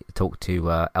talked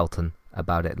to Elton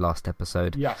about it last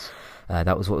episode. Yes.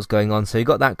 That was what was going on. So you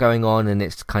got that going on, and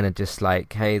it's kind of just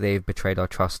like, hey, they've betrayed our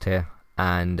trust here,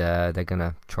 and they're going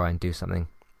to try and do something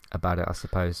about it, I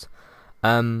suppose.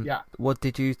 What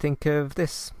did you think of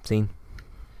this scene?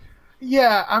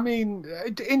 Yeah, I mean,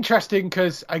 interesting,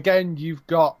 because, again, you've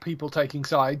got people taking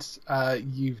sides.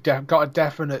 You've got a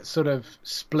definite sort of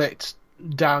split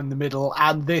down the middle,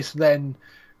 and this then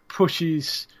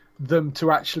pushes them to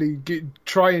actually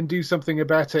try and do something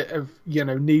about it, of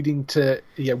needing to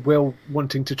Will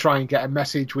wanting to try and get a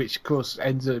message, which of course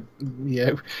ends up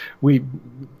we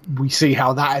see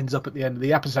how that ends up at the end of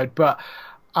the episode, but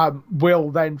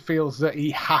Will then feels that he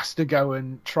has to go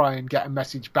and try and get a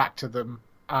message back to them,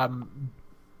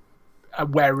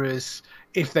 whereas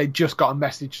if they just got a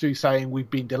message through saying we've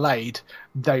been delayed,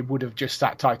 they would have just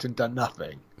sat tight and done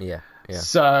nothing. Yeah.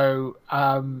 So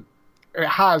it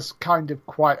has kind of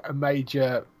quite a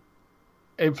major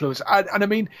influence. And I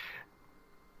mean,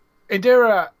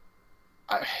 Indira,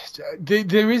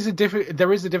 there is a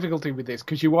difficulty with this,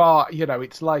 because you are,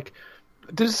 it's like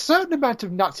there's a certain amount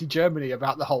of Nazi Germany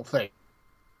about the whole thing.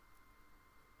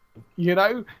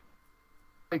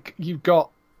 Like you've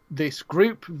got this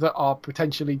group that are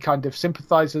potentially kind of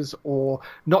sympathizers, or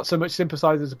not so much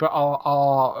sympathizers, but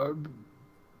are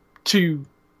too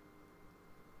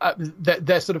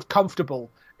they're sort of comfortable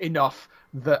enough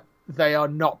that they are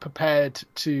not prepared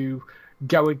to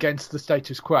go against the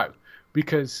status quo,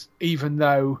 because even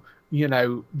though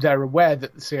they're aware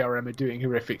that the CRM are doing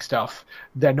horrific stuff,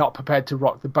 they're not prepared to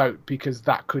rock the boat, because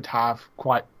that could have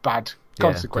quite bad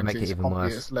consequences, make it even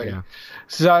obviously. Worse. Yeah.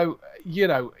 So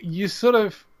you sort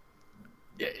of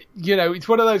it's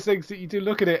one of those things that you do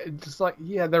look at it and just like,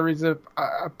 there is a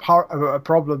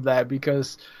problem there,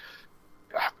 because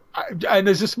and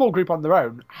there's a small group on their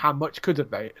own, how much could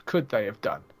they have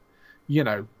done?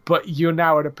 But you're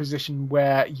now in a position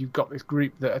where you've got this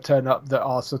group that turn up that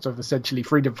are sort of essentially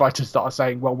freedom fighters that are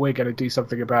saying, well, we're going to do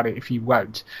something about it if you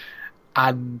won't,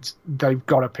 and they've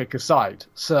got to pick a side.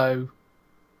 So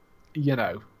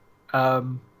there's a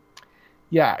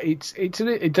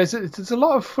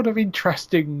lot of sort of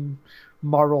interesting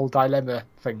moral dilemma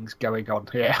things going on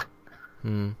here.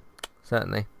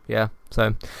 Certainly, yeah.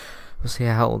 So we'll see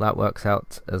how all that works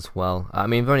out as well. I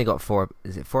mean, we've only got 4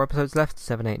 episodes left?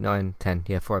 7, 8, 9, 10.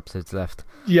 Yeah, 4 episodes left.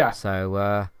 Yeah.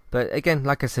 So, but again,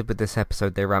 like I said, with this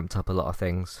episode, they ramped up a lot of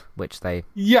things, which they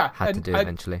had to do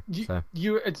eventually.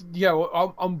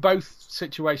 On both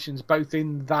situations, both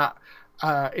in that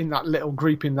little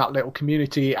group, in that little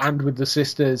community, and with the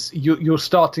sisters, you're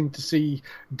starting to see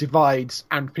divides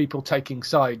and people taking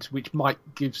sides, which might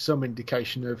give some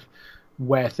indication of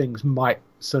where things might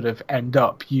sort of end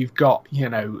up. You've got,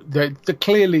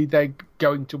 clearly they're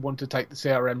going to want to take the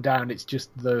CRM down. It's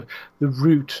just the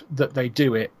route that they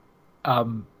do it,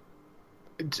 and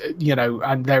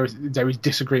there is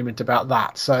disagreement about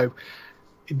that. So,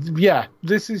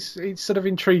 it's sort of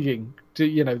intriguing.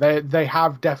 They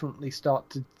have definitely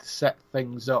started to set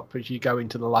things up as you go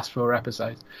into the last 4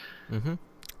 episodes. Mm-hmm.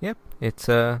 Yep, it's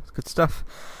good stuff.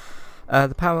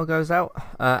 The power goes out,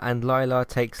 and Lila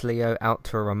takes Leo out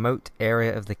to a remote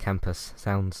area of the campus.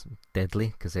 Sounds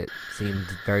deadly, because it seemed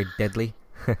very deadly.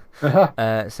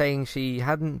 Saying she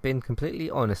hadn't been completely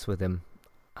honest with him.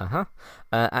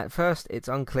 At first, it's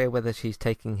unclear whether she's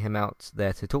taking him out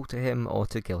there to talk to him or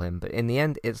to kill him, but in the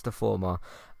end, it's the former.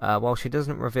 While she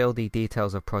doesn't reveal the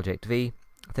details of Project V,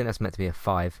 I think that's meant to be a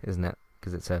 5, isn't it?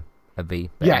 Because it's a V.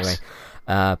 But yes.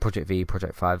 Anyway, Project V,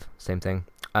 Project 5, same thing.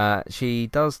 She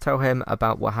does tell him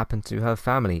about what happened to her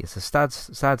family. It's a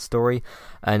sad story,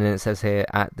 and then it says here,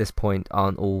 at this point,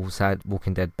 aren't all sad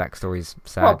Walking Dead backstories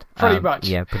sad? Well, pretty much.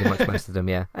 Yeah, pretty much most of them,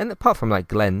 yeah. And apart from like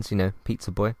Glenn's,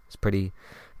 Pizza Boy, it's pretty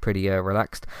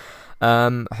relaxed.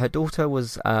 Her daughter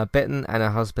was bitten, and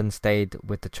her husband stayed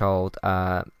with the child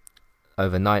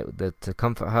overnight to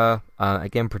comfort her.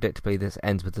 Again, predictably, this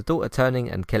ends with the daughter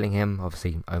turning and killing him,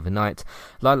 obviously overnight.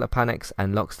 Lila panics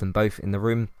and locks them both in the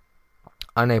room,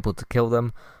 unable to kill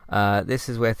them. This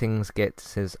is where things get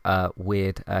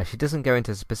weird. She doesn't go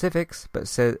into specifics, but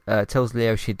tells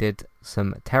Leo she did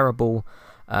some terrible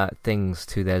things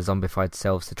to their zombified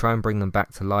selves to try and bring them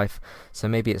back to life. So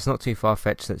maybe it's not too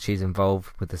far-fetched that she's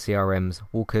involved with the CRM's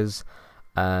walkers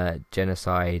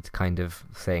genocide kind of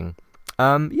thing.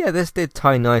 This did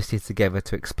tie nicely together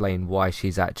to explain why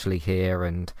she's actually here,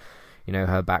 and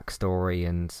her backstory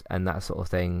and that sort of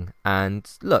thing.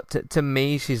 And look, to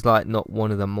me, she's like not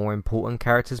one of the more important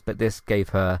characters, but this gave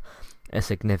her a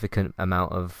significant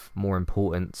amount of more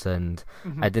importance, and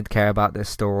I did care about this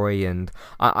story. And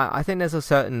I think there's a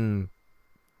certain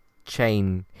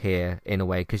chain here in a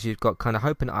way, because you've got kind of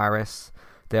Hope and Iris.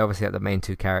 They're obviously like the main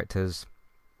 2 characters.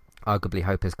 Arguably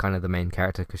Hope is kind of the main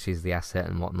character because she's the asset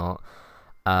and whatnot.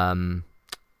 And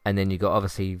then you got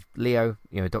obviously Leo,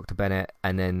 Dr. Bennett,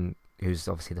 and then who's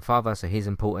obviously the father, so he's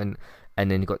important. And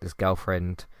then you got this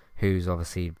girlfriend who's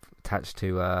obviously attached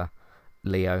to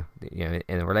Leo, in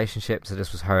a relationship. So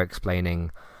this was her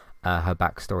explaining her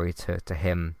backstory to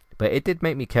him. But it did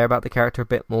make me care about the character a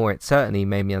bit more. It certainly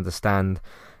made me understand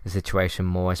the situation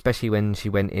more, especially when she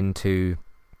went into,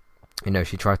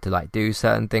 she tried to like do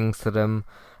certain things to them.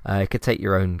 You could take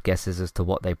your own guesses as to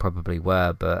what they probably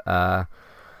were, but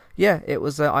it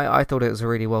was. I thought it was a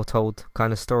really well told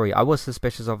kind of story. I was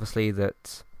suspicious, obviously,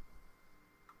 that.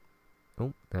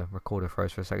 Oh, the recorder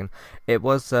froze for a second. It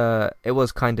was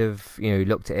kind of,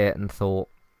 looked at it and thought,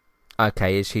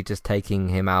 okay, is she just taking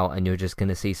him out and you're just going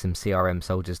to see some CRM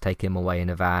soldiers take him away in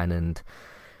a van and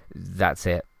that's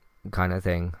it, kind of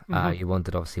thing? You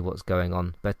wondered obviously what's going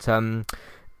on. But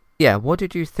yeah, what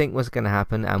did you think was going to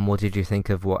happen, and what did you think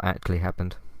of what actually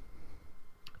happened?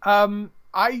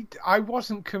 I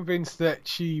wasn't convinced that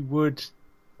she would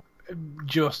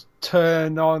just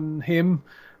turn on him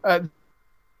at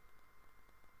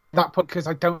that point, because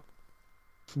I don't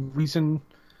have reason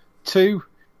to,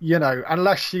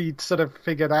 unless she'd sort of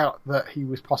figured out that he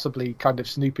was possibly kind of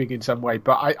snooping in some way.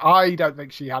 But I don't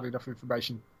think she had enough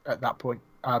information at that point,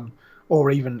 or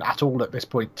even at all at this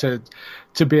point, to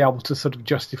be able to sort of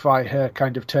justify her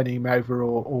kind of turning him over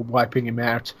or wiping him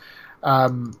out.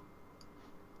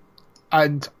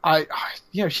 And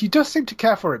she does seem to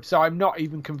care for him, so I'm not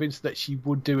even convinced that she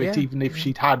would do it, even if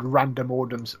she'd had random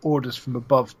orders from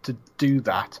above to do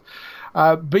that.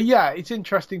 But yeah, it's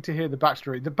interesting to hear the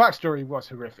backstory. The backstory was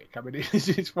horrific. I mean,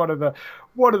 it's one of the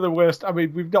worst. I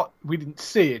mean, we didn't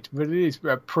see it, but it is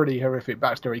a pretty horrific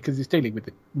backstory, because it's dealing with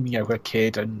her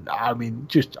kid, and I mean,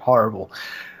 just horrible.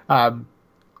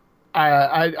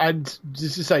 And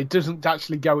just to say, doesn't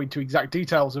actually go into exact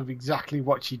details of exactly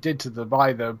what she did to them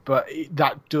either, but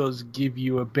that does give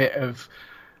you a bit of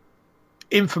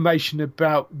information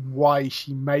about why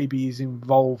she maybe is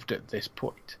involved at this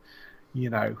point.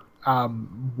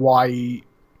 Why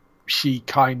she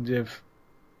kind of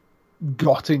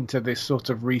got into this sort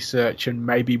of research, and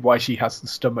maybe why she has the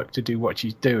stomach to do what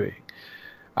she's doing.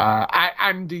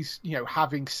 And is,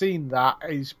 having seen that,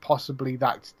 is possibly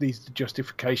that is the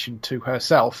justification to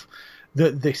herself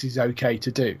that this is okay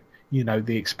to do.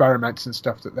 The experiments and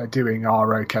stuff that they're doing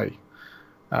are okay,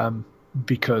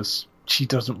 because she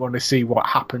doesn't want to see what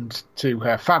happened to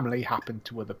her family happen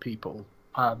to other people.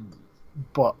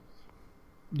 But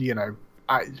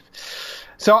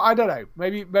so I don't know.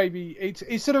 Maybe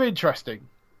it's sort of interesting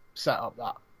set up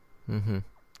that.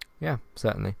 Yeah,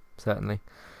 certainly.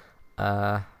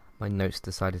 My notes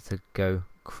decided to go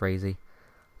crazy.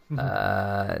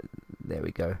 There we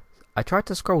go. I tried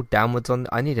to scroll downwards on...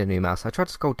 I need a new mouse. I tried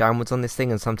to scroll downwards on this thing,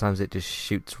 and sometimes it just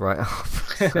shoots right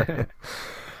off. So,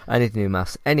 I need a new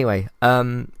mouse. Anyway,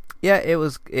 yeah, it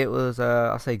was.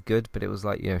 I'll say good, but it was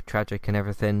like, tragic and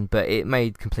everything. But it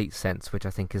made complete sense, which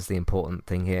I think is the important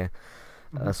thing here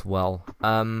as well.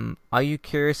 Are you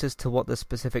curious as to what the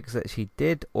specifics that she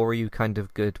did, or are you kind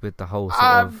of good with the whole sort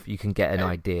of, you can get an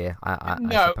idea,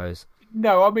 I suppose?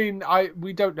 No, I mean,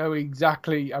 we don't know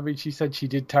exactly. I mean, she said she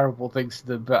did terrible things to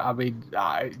them, but I mean,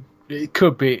 that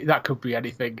could be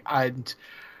anything. And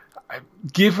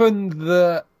given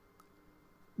that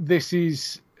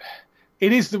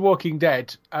it is The Walking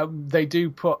Dead, they do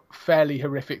put fairly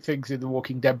horrific things in The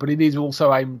Walking Dead, but it is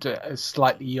also aimed at a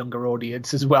slightly younger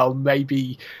audience as well.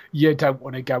 Maybe you don't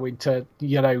want to go into,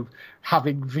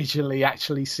 having visually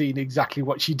actually seen exactly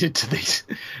what she did to these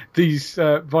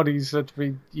bodies. That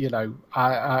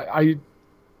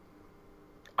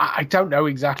I don't know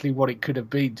exactly what it could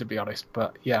have been, to be honest,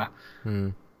 but yeah.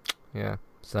 Yeah,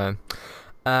 so...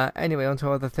 anyway, on to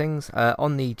other things.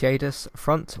 On the Jadis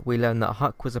front, we learn that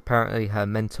Huck was apparently her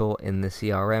mentor in the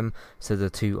CRM, so the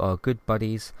two are good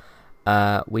buddies.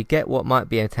 We get what might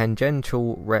be a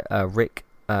tangential Rick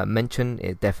mention.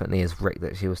 It definitely is Rick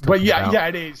that she was talking about. Yeah,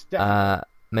 it is.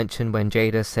 Mentioned when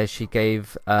Jadis says she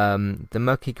gave the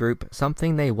Murky Group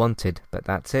something they wanted, but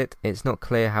that's it. It's not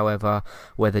clear, however,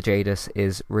 whether Jadis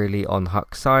is really on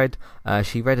Huck's side.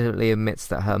 She readily admits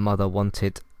that her mother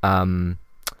wanted...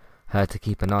 her to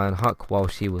keep an eye on Huck while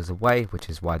she was away, which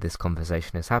is why this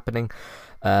conversation is happening.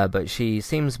 But she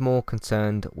seems more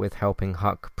concerned with helping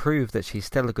Huck prove that she's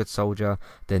still a good soldier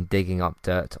than digging up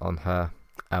dirt on her,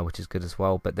 which is good as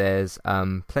well. But there's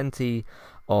plenty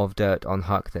of dirt on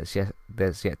Huck that's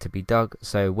yet to be dug.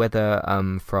 So whether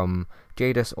from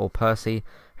Jadis or Percy,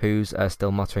 who's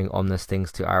still muttering ominous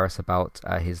things to Iris about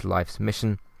his life's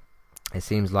mission, it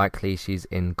seems likely she's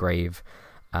in grave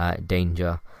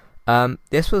danger.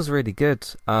 This was really good.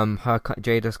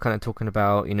 Jada's kind of talking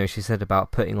about, she said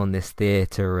about putting on this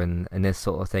theatre and this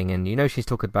sort of thing, and she's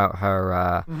talking about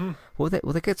her what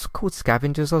were they called,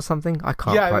 scavengers or something? I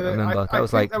can't quite remember. I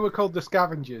think they were called the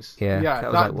Scavengers. Yeah,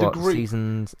 that was like what,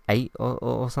 season 8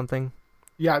 or something.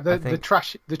 Yeah, the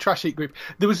trash eat group.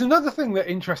 There was another thing that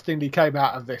interestingly came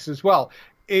out of this as well.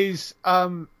 Is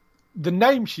the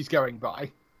name she's going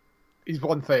by is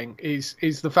one thing.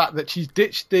 Is the fact that she's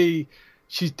ditched the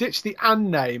Anne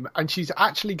name, and she's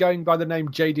actually going by the name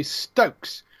Jadis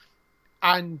Stokes.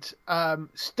 And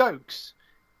Stokes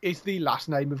is the last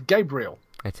name of Gabriel.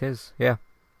 It is, yeah.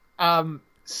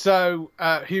 So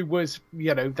who was,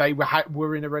 they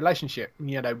were in a relationship,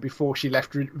 before she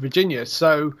left Virginia.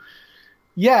 So,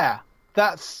 Yeah,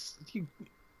 that's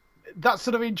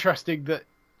sort of interesting that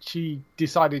she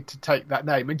decided to take that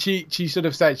name, and she sort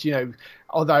of says,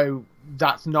 although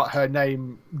that's not her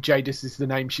name, Jadis is the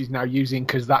name she's now using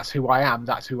because that's who I am,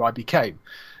 that's who I became.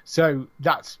 So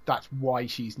that's why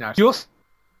she's now. She also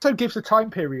gives a time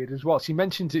period as well. She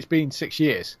mentions it's been 6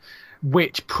 years,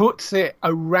 which puts it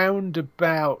around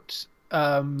about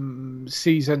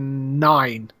season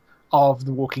 9 of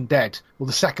The Walking Dead, or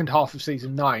the second half of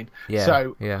season 9. Yeah,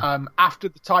 so yeah. After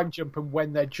the time jump and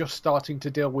when they're just starting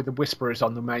to deal with the Whisperers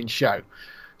on the main show.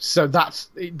 So that's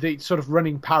the sort of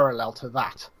running parallel to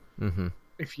that. Mm-hmm.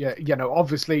 If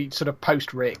obviously sort of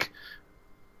post Rick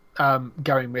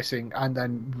going missing, and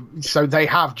then so they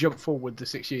have jumped forward the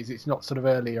 6 years. It's not sort of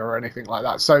earlier or anything like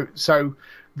that. So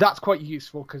that's quite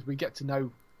useful because we get to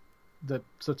know the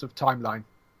sort of timeline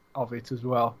of it as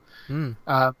well.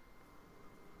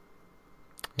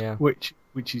 Yeah, which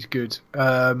is good.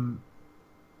 And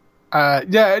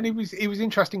it was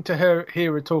interesting to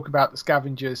hear her talk about the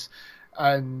scavengers,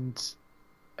 and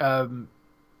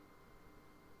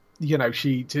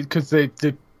she because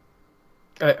the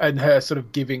and her sort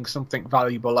of giving something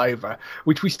valuable over,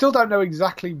 which we still don't know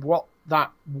exactly what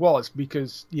that was,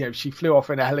 because she flew off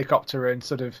in a helicopter and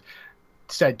sort of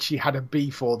said she had a bee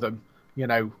for them,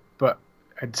 but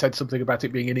and said something about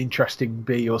it being an interesting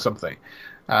bee or something,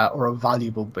 or a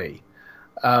valuable bee,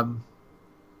 and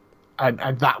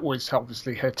that was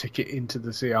obviously her ticket into the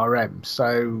CRM.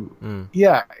 So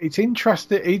yeah, it's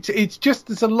interesting. It's just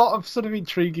there's a lot of sort of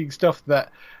intriguing stuff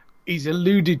that is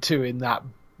alluded to in that,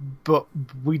 but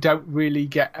we don't really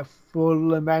get a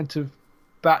full amount of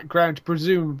background.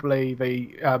 Presumably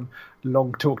the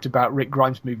long talked about Rick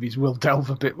Grimes movies will delve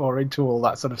a bit more into all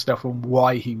that sort of stuff and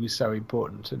why he was so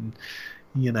important, and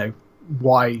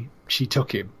why she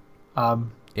took him. I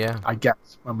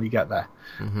guess when we get there.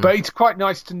 But it's quite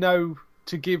nice to know,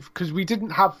 to give, because we didn't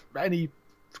have any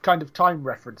kind of time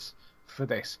reference for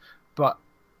this, but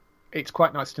it's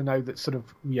quite nice to know that sort of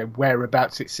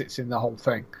whereabouts it sits in the whole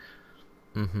thing.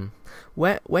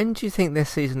 When do you think this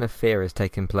season of Fear is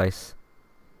taking place?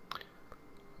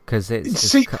 Because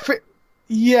it's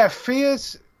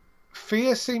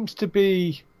Fear seems to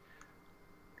be,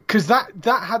 because that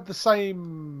had the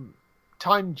same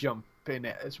time jump in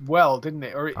it as well, didn't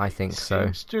it? Or I think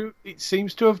so. It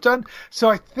seems to have done. So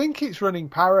I think it's running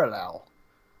parallel.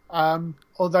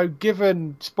 Although,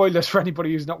 given spoilers for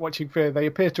anybody who's not watching Fear, they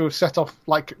appear to have set off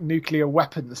like nuclear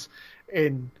weapons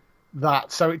in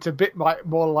that. So it's a bit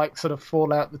more like sort of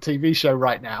Fallout, the TV show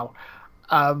right now.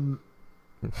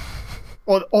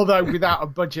 Although without a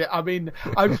budget. I mean,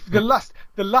 the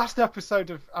last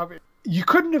episode of you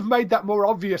couldn't have made that more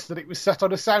obvious that it was set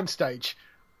on a soundstage.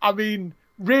 I mean,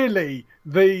 really,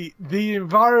 the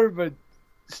environment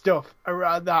stuff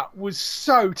around that was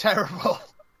so terrible.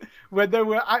 When they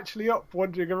were actually up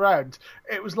wandering around,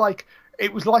 it was like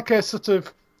a sort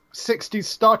of 60s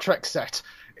Star Trek set.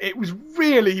 It was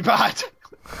really bad.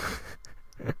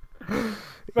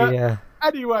 But yeah.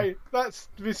 Anyway, that's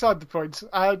beside the point.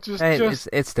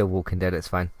 It's still Walking Dead. It's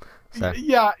fine. So.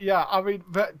 Yeah. I mean,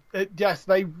 but yes,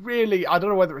 they really. I don't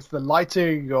know whether it's the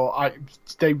lighting or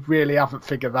they really haven't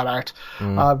figured that out.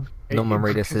 Norman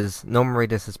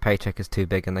Reedus's paycheck is too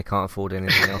big and they can't afford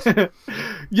anything else.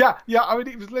 Yeah. I mean,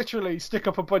 it was literally stick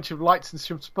up a bunch of lights and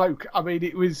some smoke. I mean,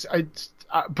 it was,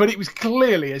 but it was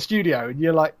clearly a studio, and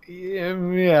you're like,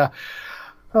 yeah.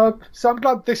 So I'm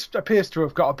glad this appears to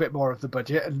have got a bit more of the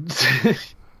budget.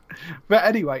 But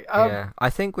anyway, yeah, I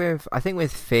think with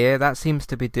Fear, that seems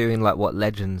to be doing like what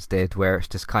Legends did, where it's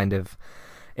just kind of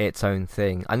its own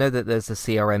thing. I know that there's a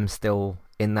CRM still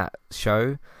in that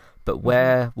show, but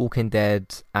where Walking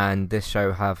Dead and this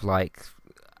show have like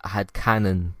had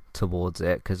canon towards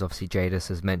it, because obviously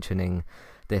Jadis is mentioning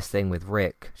this thing with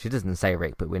Rick. She doesn't say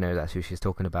Rick, but we know that's who she's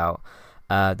talking about.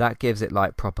 That gives it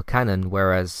like proper canon,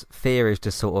 whereas Fear is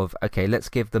just sort of, okay, let's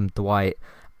give them Dwight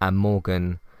and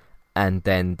Morgan, and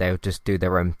then they'll just do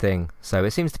their own thing. So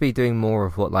it seems to be doing more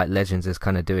of what like Legends is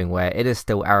kind of doing, where it is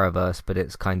still Arrowverse, but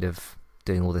it's kind of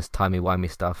doing all this timey-wimey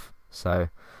stuff. So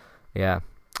yeah.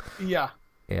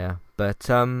 But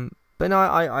no,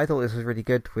 I thought this was really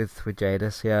good with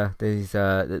Jadis. Yeah, these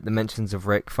the mentions of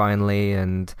Rick finally,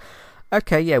 and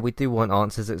okay, yeah, we do want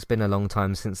answers. It's been a long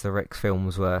time since the Rick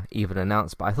films were even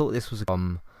announced, but I thought this was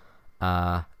from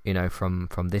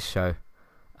this show.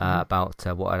 About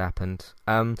what had happened.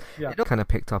 It kind of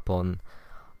picked up on,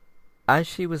 as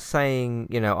she was saying,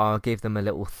 I'll give them a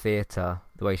little theatre,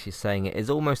 the way she's saying it is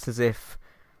almost as if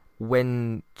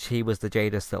when she was the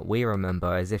Jadis that we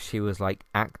remember, as if she was like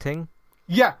acting.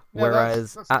 Yeah.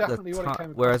 Whereas at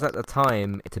the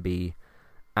time, to be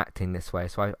acting this way.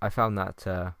 So I found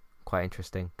that quite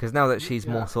interesting, because now that she's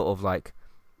more sort of like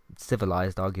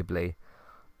civilized, arguably,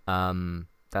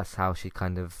 that's how she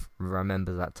kind of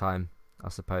remembers that time, I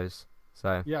suppose.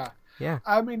 So yeah.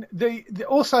 I mean,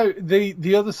 also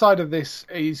the other side of this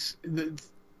is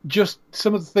just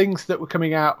some of the things that were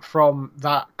coming out from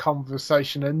that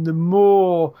conversation, and the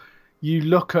more you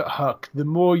look at Huck, the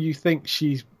more you think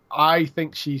I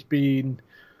think she's been.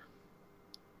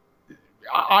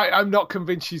 I'm not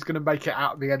convinced she's going to make it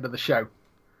out at the end of the show.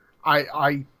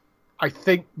 I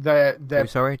think they're.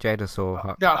 Sorry, Jadis or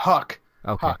Huck? No, Huck.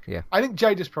 Okay, Huck. yeah. I think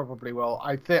Jadis probably will.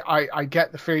 I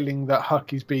get the feeling that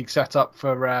Huck is being set up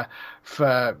for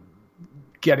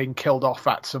getting killed off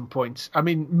at some point. I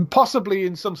mean, possibly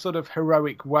in some sort of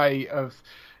heroic way of,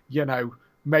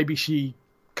 maybe she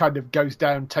kind of goes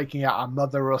down taking out her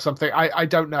mother or something. I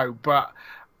don't know, but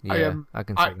I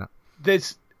can see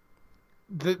that.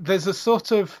 There's a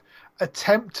sort of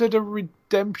attempt at a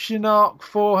redemption arc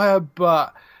for her,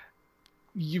 but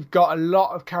you've got a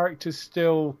lot of characters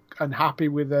still unhappy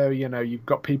with her. You've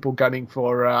got people gunning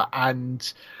for her,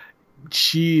 and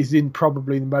she is in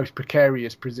probably the most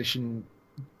precarious position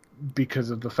because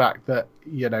of the fact that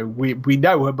we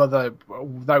know her mother,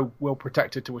 although we'll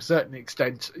protect her to a certain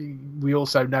extent, we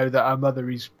also know that her mother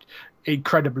is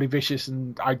incredibly vicious,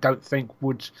 and I don't think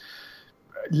would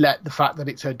let the fact that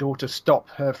it's her daughter stop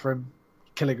her from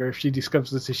killing her if she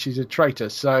discovers that she's a traitor.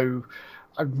 So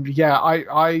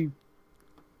I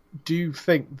do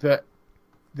think that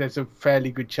there's a fairly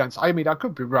good chance. I mean, I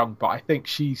could be wrong, but I think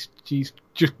she's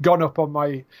just gone up on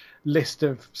my list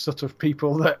of sort of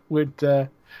people that would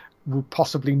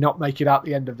possibly not make it out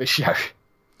the end of this show.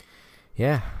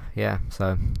 Yeah.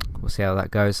 So we'll see how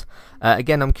that goes.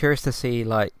 Again, I'm curious to see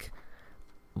like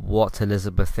what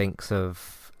Elizabeth thinks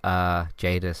of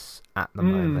Jadis at the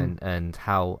moment, and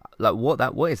how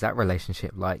what is that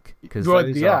relationship like? Because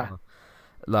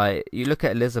like you look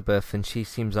at Elizabeth and she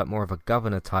seems like more of a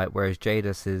governor type, whereas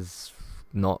Jadis is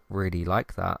not really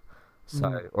like that.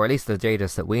 So, or at least the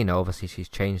Jadis that we know. Obviously, she's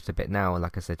changed a bit now.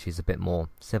 Like I said, she's a bit more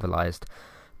civilized.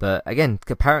 But again,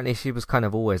 apparently she was kind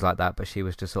of always like that, but she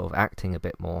was just sort of acting a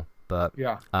bit more. But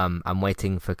I'm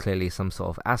waiting for clearly some sort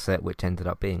of asset, which ended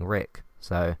up being Rick.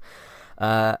 So,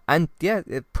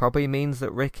 it probably means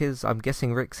that I'm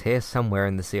guessing Rick's here somewhere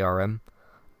in the CRM,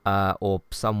 or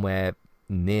somewhere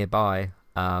nearby.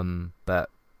 But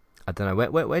I don't know.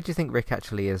 Where do you think Rick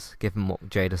actually is, given what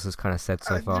Jadis has kind of said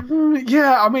so far?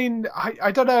 I mean,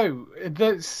 I don't know.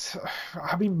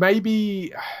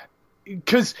 Maybe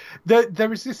because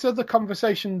there is this other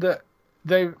conversation that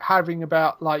they're having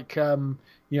about, like,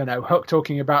 Huck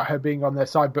talking about her being on their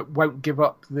side, but won't give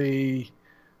up the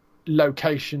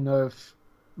location of,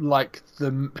 like,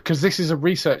 because this is a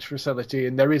research facility,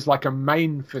 and there is like a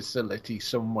main facility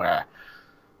somewhere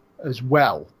as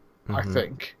well. I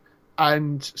think.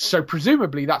 And so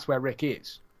presumably that's where Rick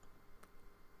is.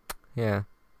 Yeah.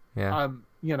 I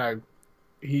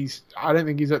don't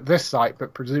think he's at this site,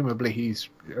 but presumably he's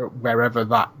wherever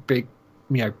that big,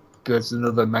 there's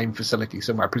another main facility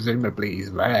somewhere. Presumably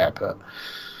he's there, but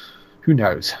who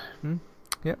knows?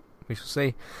 Yep, we shall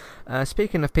see.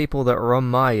 Speaking of people that are on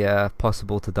my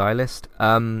possible to die list,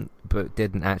 but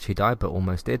didn't actually die, but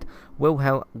almost did.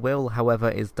 Will, however,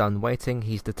 is done waiting.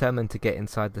 He's determined to get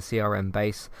inside the CRM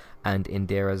base, and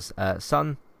Indira's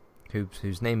son,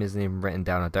 whose name isn't even written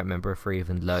down. I don't remember if we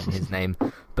even learned his name,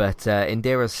 but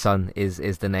Indira's son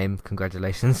is the name.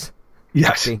 Congratulations.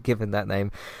 Yes. Being given that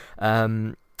name.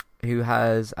 Who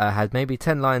has had maybe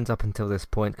 10 lines up until this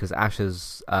point, because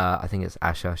Asha's, I think it's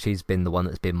Asha, she's been the one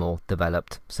that's been more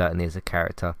developed, certainly as a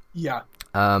character. Yeah.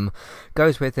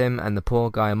 Goes with him, and the poor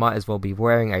guy might as well be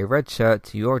wearing a red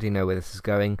shirt. You already know where this is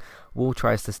going. Will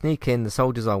tries to sneak in, the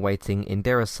soldiers are waiting,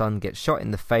 Indira's son gets shot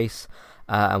in the face,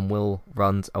 and Will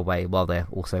runs away while they're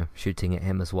also shooting at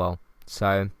him as well.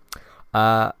 So,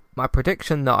 my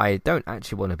prediction that I don't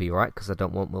actually want to be right, because I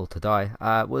don't want Will to die,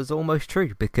 was almost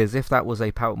true, because if that was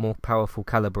a more powerful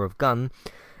caliber of gun,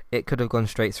 it could have gone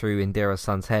straight through Indira's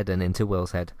son's head and into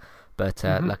Will's head. But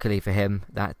luckily for him,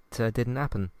 that didn't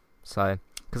happen. So,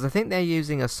 because I think they're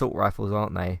using assault rifles,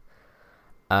 aren't they?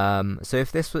 So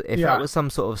if that was some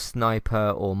sort of sniper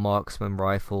or marksman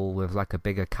rifle with like a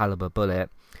bigger caliber bullet,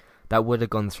 that would have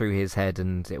gone through his head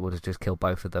and it would have just killed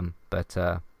both of them. But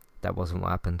that wasn't what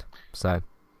happened. So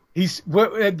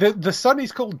the son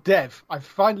is called Dev. I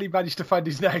finally managed to find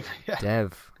his name.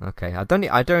 Dev. Okay, I don't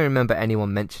remember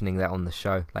anyone mentioning that on the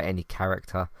show, like any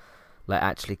character, like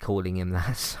actually calling him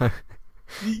that. So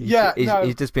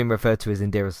he's just been referred to as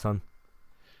Indira's son.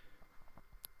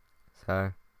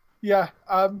 So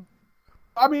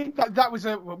I mean that was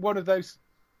one of those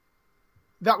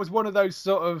that was one of those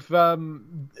sort of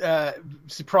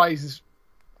surprise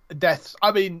deaths.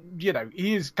 I mean,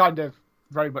 he is kind of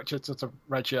very much a sort of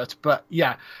red shirt, but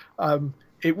yeah,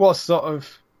 it was sort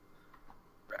of,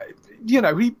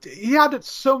 he had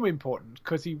some importance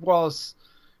because he was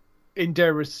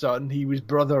Indira's son. He was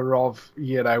brother of,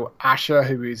 Asher,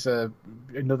 who is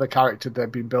another character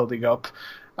they've been building up.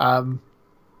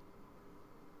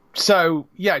 So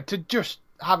yeah, to just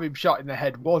have him shot in the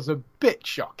head was a bit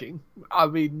shocking. I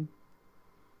mean,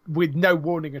 with no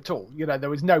warning at all. There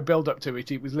was no build up to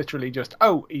it. It was literally just,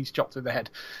 oh, he's shot through the head.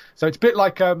 So it's a bit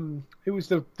like who was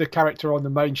the character on the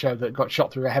main show that got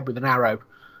shot through the head with an arrow?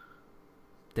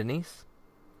 Denise?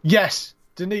 Yes,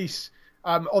 Denise.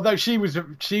 Although she was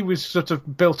sort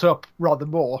of built up rather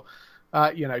more.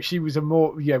 She was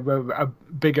a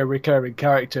bigger recurring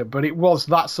character, but it was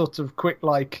that sort of quick,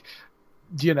 like,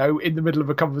 in the middle of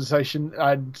a conversation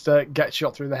and get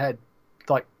shot through the head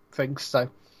like things. So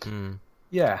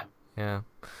yeah.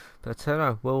 But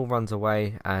no, Will runs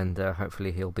away, and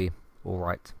hopefully he'll be all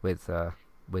right with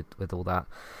all that.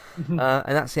 And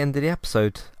that's the end of the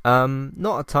episode.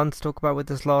 Not a ton to talk about with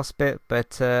this last bit,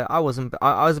 but I was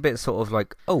a bit sort of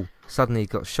like, oh, suddenly he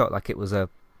got shot, like it was a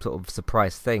sort of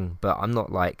surprise thing. But I'm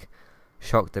not like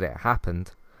shocked that it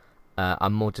happened.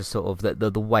 I'm more just sort of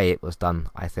the way it was done,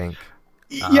 I think.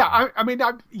 Yeah,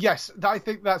 yes, I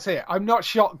think that's it. I'm not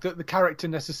shocked that the character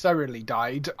necessarily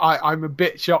died. I'm a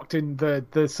bit shocked in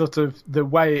the sort of the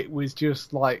way it was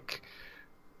just like,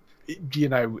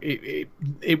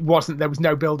 it wasn't, there was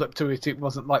no build up to it. It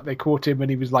wasn't like they caught him and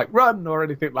he was like, run, or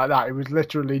anything like that. It was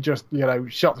literally just,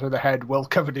 shot through the head, Will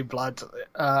covered in blood.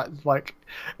 It worked.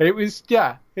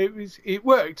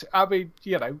 I mean,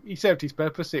 he served his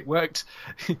purpose. It worked.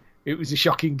 It was a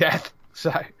shocking death.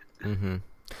 So. Mm-hmm.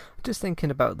 Just thinking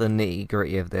about the nitty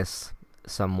gritty of this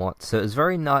somewhat. So it was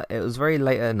very late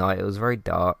at night. It was very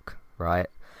dark, right?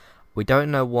 We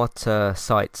don't know what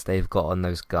sights they've got on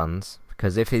those guns,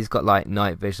 because if he's got like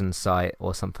night vision sight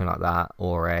or something like that,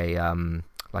 or a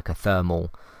like a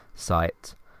thermal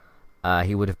sight,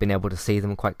 he would have been able to see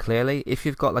them quite clearly. If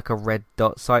you've got like a red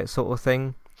dot sight sort of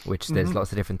thing, which there's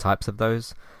lots of different types of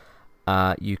those,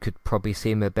 you could probably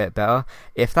see him a bit better.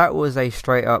 If that was a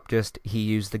straight up just he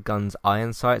used the gun's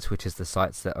iron sights, which is the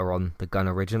sights that are on the gun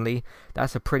originally,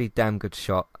 that's a pretty damn good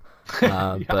shot.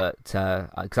 But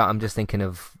I'm just thinking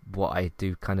of what I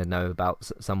do kind of know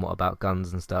somewhat about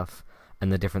guns and stuff,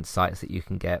 and the different sights that you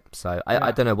can get. So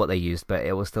I don't know what they used, but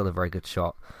it was still a very good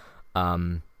shot.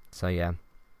 So yeah.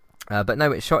 But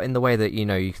no, it's shot in the way that,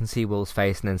 you can see Will's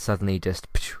face, and then suddenly just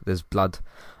there's blood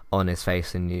on his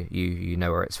face, and you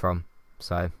know where it's from.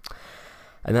 So,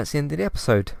 and that's the end of the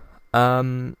episode.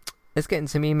 Let's get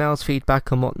into some emails,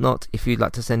 feedback and whatnot. If you'd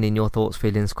like to send in your thoughts,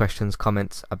 feelings, questions,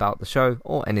 comments about the show,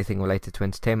 or anything related to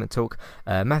Entertainment Talk,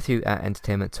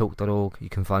 Matthew@entertainmenttalk.org. You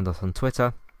can find us on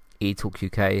Twitter,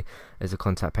 eTalkUK. There's a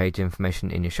contact page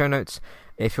information in your show notes.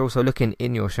 If you're also looking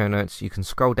in your show notes, you can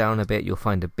scroll down a bit. You'll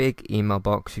find a big email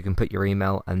box. You can put your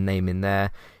email and name in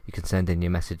there. You can send in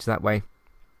your message that way.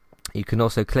 You can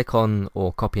also click on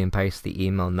or copy and paste the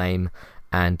email name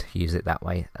and use it that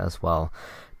way as well.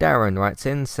 Darren writes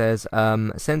in, says,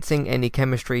 sensing any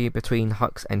chemistry between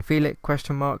Hux and Felix, ?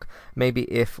 Maybe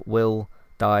if Will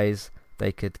dies,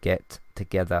 they could get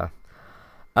together.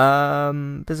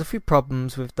 There's a few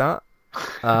problems with that.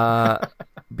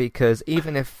 Because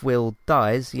even if Will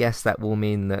dies, yes, that will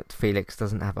mean that Felix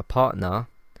doesn't have a partner,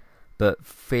 but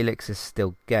Felix is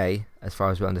still gay, as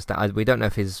far as we understand. We don't know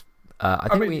if his... I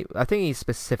think he's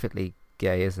specifically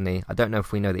gay, isn't he? I don't know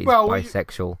if we know that he's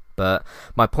bisexual, but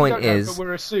my point is... but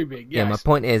we're assuming, yes. Yeah, my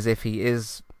point is, if he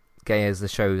is gay as the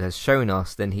show has shown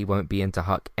us, then he won't be into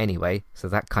Huck anyway, so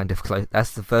that kind of...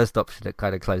 that's the first option that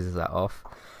kind of closes that off.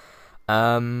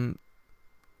 No,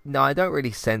 I don't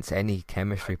really sense any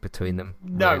chemistry between them.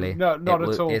 No, really. Not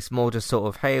at all. It's more just sort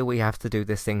of, hey, we have to do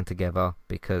this thing together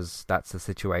because that's the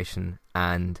situation,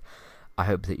 and I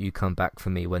hope that you come back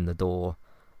for me when the door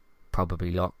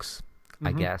probably locks,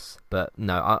 I guess. But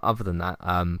no, other than that,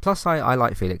 plus I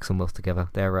like Felix and Will together.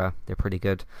 They're pretty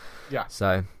good. Yeah.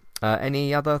 So,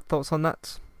 any other thoughts on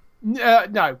that?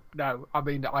 No. I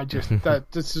mean, I just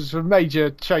this is a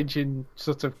major change in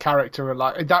sort of character.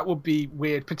 Like that would be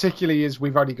weird, particularly as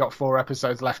we've only got 4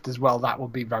 episodes left as well. That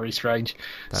would be very strange.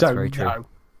 That's very true. No.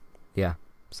 Yeah.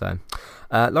 So,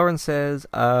 Lauren says,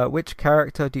 which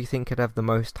character do you think could have the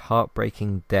most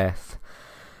heartbreaking death?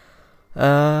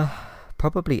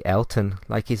 Probably Elton.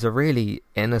 Like, he's a really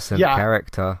innocent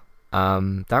character.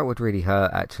 That would really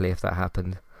hurt, actually, if that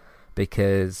happened,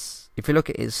 because if you look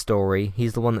at his story,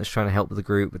 he's the one that's trying to help the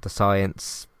group with the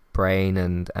science brain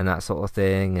and that sort of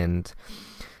thing, and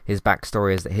his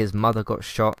backstory is that his mother got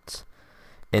shot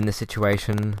in the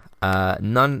situation.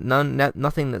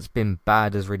 Nothing that's been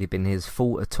bad has really been his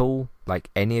fault at all, like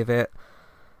any of it.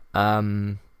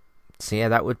 So yeah,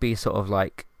 that would be sort of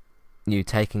like you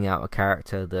taking out a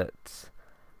character that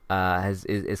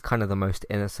is kind of the most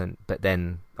innocent, but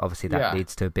then obviously that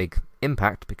leads to a big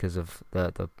impact because of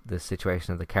the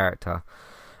situation of the character.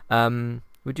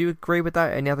 Would you agree with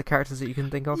that? Any other characters that you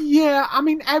can think of? Yeah, I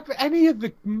mean, any of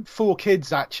the 4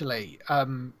 kids actually,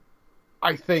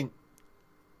 I think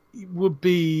would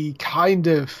be kind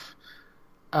of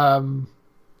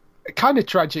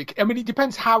tragic. I mean, it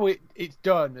depends how it's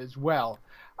done as well.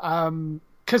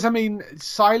 Because I mean,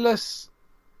 Silas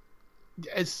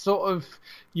is sort of,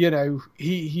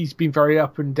 he's been very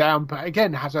up and down, but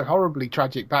again has a horribly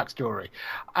tragic backstory.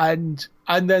 And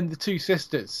then the 2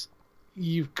 sisters,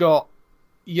 you've got,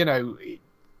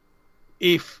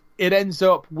 if it ends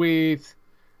up with,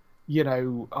 I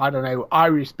don't know,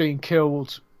 Iris being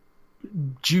killed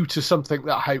due to something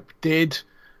that Hope did,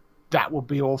 that would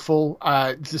be awful.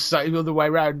 The same other way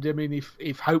around. I mean,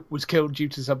 if Hope was killed due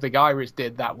to something Iris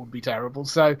did, that would be terrible.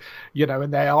 So,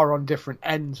 and they are on different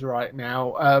ends right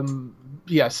now.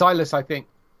 Silas, I think,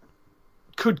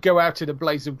 could go out in a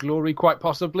blaze of glory, quite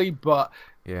possibly, but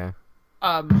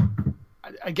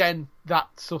again, that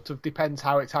sort of depends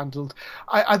how it's handled.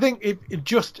 I think it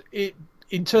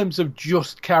in terms of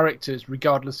just characters,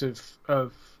 regardless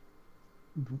of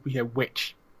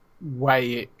which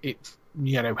way it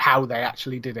how they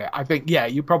actually did it. I think,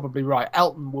 you're probably right.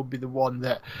 Elton would be the one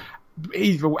that,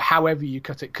 however you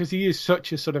cut it, because he is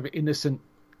such a sort of innocent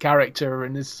character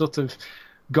and has sort of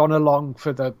gone along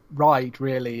for the ride,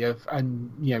 really,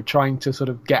 and trying to sort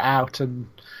of get out and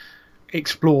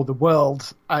explore the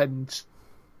world. And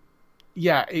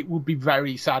it would be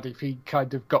very sad if he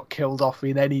kind of got killed off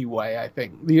in any way. I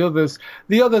think the others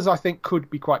I think could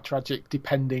be quite tragic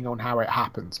depending on how it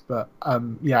happens. But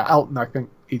Elton, I think,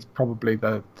 is probably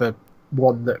the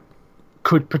one that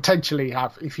could potentially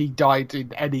have, if he died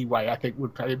in any way, I think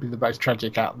would probably be the most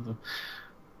tragic out of them.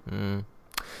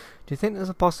 Do you think there's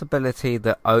a possibility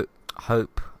that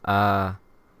Hope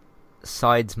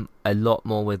sides a lot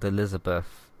more with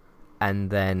Elizabeth and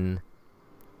then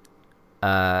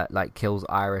kills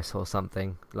Iris or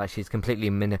something? Like she's completely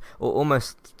or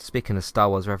almost, speaking of Star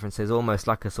Wars references, almost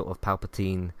like a sort of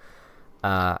Palpatine,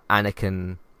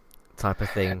 Anakin type of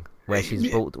thing, where she's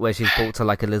brought to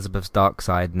like Elizabeth's dark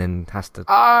side and then has to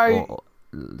or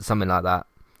something like that.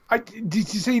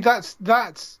 Did you see that's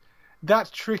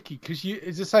tricky, because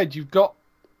as I said, you've got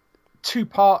 2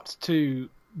 parts to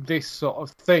this sort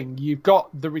of thing. You've got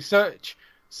the research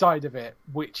side of it,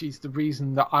 which is the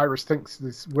reason that Iris thinks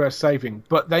this worth saving,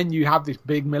 but then you have this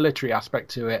big military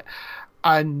aspect to it,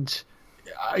 and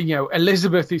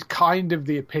Elizabeth is kind of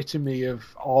the epitome of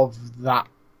that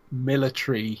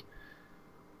military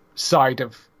side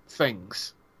of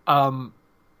things.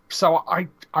 So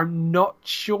I'm not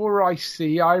sure I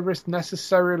see Iris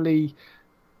necessarily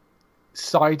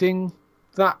siding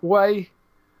that way.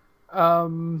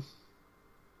 I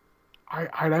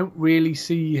don't really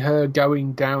see her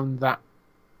going down that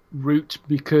route,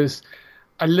 because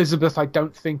Elizabeth, I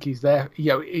don't think, is there.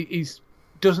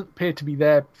 Doesn't appear to be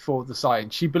there for the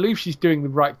science. She believes she's doing the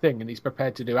right thing and is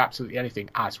prepared to do absolutely anything,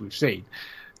 as we've seen,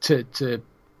 to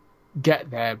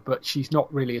get there. But she's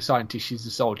not really a scientist; she's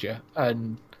a soldier,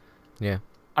 and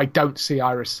I don't see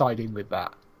Iris siding with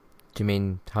that. Do you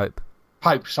mean Hope?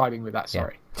 Hope siding with that.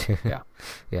 Sorry. Yeah.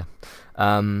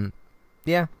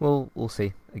 We'll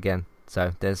see again.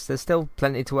 So there's still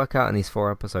plenty to work out in these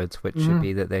 4 episodes, which should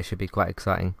be that they should be quite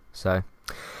exciting. So,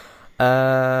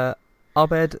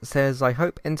 Abed says, I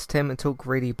hope Entertainment Talk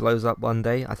really blows up one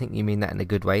day. I think you mean that in a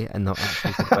good way and not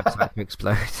actually the website to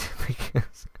explode.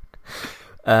 Because,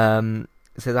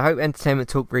 says, I hope Entertainment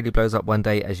Talk really blows up one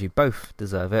day, as you both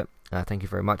deserve it. Thank you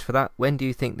very much for that. When do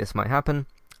you think this might happen?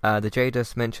 The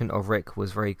Jadis mention of Rick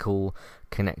was very cool,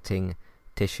 connecting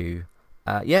tissue.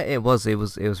 It was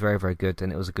very, very good,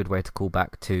 and it was a good way to call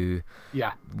back to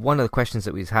one of the questions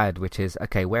that we've had, which is,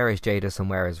 okay, where is Jadis and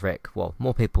where is Rick? Well,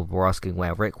 more people were asking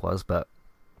where Rick was, but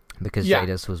because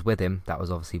Jadis was with him, that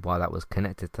was obviously why that was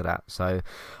connected to that. So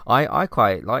I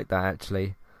quite like that,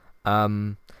 actually.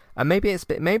 And maybe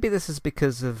this is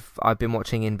because of I've been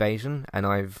watching Invasion and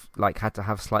I've had to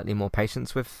have slightly more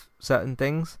patience with certain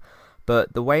things,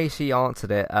 but the way she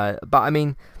answered it, but I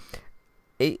mean,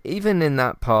 even in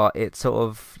that part, it's sort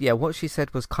of, what she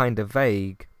said was kind of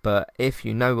vague, but if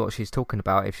you know what she's talking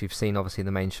about, if you've seen obviously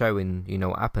the main show and you know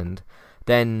what happened,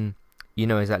 then you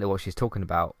know exactly what she's talking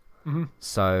about. Mm-hmm.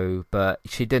 So, but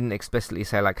she didn't explicitly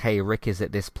say hey, Rick is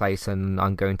at this place and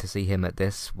I'm going to see him at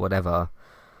this, whatever.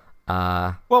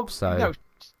 No,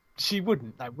 she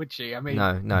wouldn't, though, would she? I mean,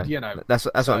 no. You know, that's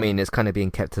what I mean. It's kind of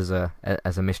being kept as a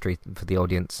mystery for the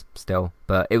audience still.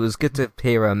 But it was good to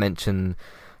hear her mention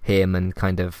him and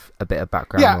kind of a bit of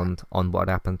background on what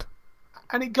happened.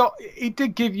 And it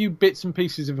did give you bits and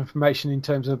pieces of information in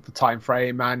terms of the time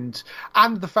frame and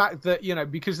the fact that, you know,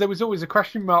 because there was always a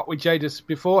question mark with Jadis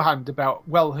beforehand about,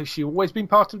 well, has she always been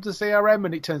part of the CRM?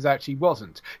 And it turns out she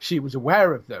wasn't. She was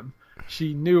aware of them.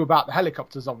 She knew about the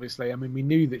helicopters, obviously. I mean, we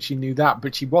knew that she knew that,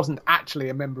 but she wasn't actually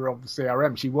a member of the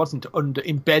CRM. She wasn't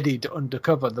embedded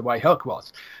undercover the way Huck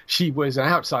was. She was an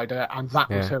outsider, and that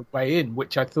was her way in,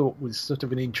 which I thought was sort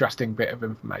of an interesting bit of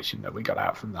information that we got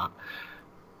out from that.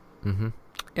 Mm-hmm.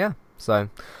 Yeah, so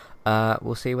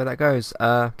we'll see where that goes.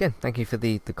 Again, thank you for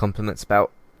the compliments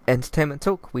about Entertainment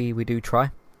Talk. We do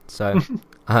try. So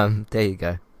there you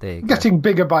go. Getting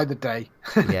bigger by the day.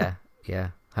 yeah,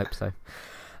 hope so.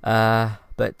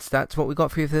 But that's what we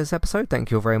got for you for this episode.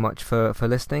 Thank you all very much for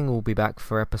listening. We'll be back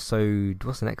for episode,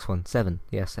 what's the next one? 7.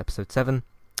 Yes, episode 7.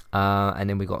 And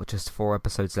then we got just 4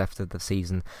 episodes left of the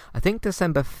season. I think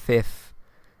December 5th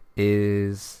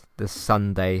is the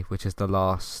Sunday, which is the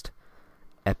last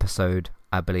episode,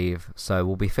 I believe. So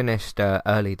we'll be finished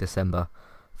early December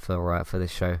for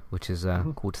this show, which is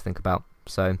cool to think about.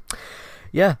 So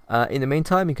yeah, in the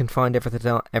meantime, you can find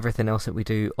everything else that we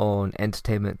do on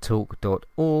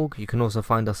entertainmenttalk.org. You can also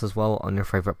find us as well on your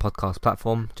favourite podcast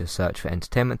platform. Just search for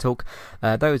Entertainment Talk.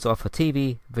 Those are for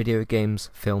TV, video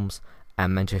games, films,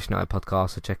 and Manchester United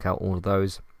podcasts, so check out all of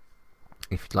those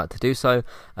if you'd like to do so.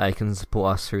 You can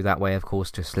support us through that way, of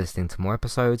course, just listening to more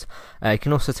episodes. You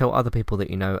can also tell other people that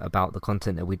you know about the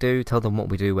content that we do. Tell them what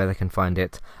we do, where they can find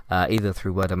it, either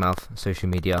through word of mouth, social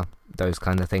media, those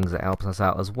kind of things that helps us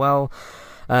out as well.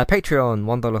 Patreon,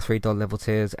 $1, $3 level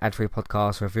tiers, ad-free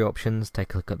podcasts, review options.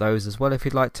 Take a look at those as well if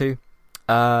you'd like to.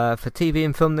 For TV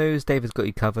and film news, David's got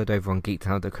you covered over on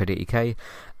geektown.co.uk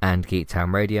and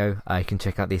Geektown Radio. You can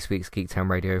check out this week's Geektown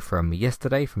Radio from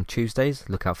yesterday, from Tuesdays.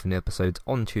 Look out for new episodes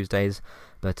on Tuesdays,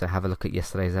 but have a look at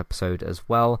yesterday's episode as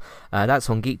well. That's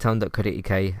on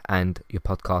geektown.co.uk and your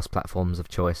podcast platforms of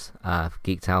choice.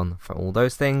 Geektown for all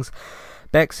those things.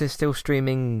 Bex is still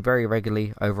streaming very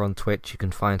regularly over on Twitch. You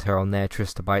can find her on there,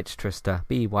 Trista Bytes, Trista,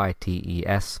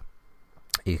 Bytes.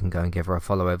 You can go and give her a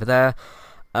follow over there.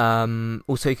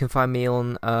 Also, you can find me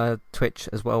on Twitch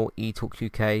as well,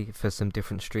 eTalkUK, for some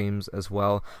different streams as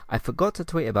well. I forgot to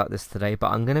tweet about this today,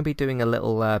 but I'm going to be doing a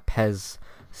little PES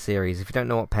series. If you don't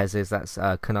know what PES is, that's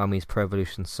Konami's Pro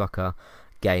Evolution Soccer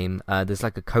game. There's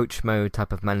like a coach mode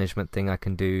type of management thing I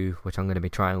can do, which I'm going to be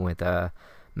trying with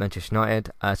Manchester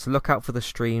United. So look out for the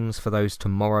streams for those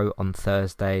tomorrow on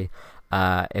Thursday.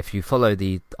 If you follow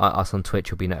us on Twitch,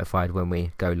 you'll be notified when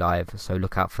we go live. So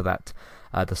look out for that.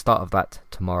 The start of that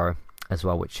tomorrow as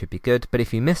well, which should be good. But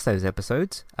if you miss those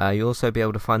episodes, you'll also be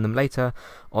able to find them later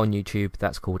on YouTube.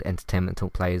 That's called Entertainment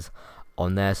Talk Plays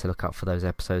on there, so look out for those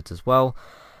episodes as well.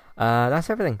 That's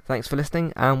everything. Thanks for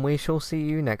listening, and we shall see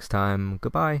you next time.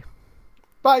 Goodbye.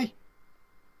 Bye.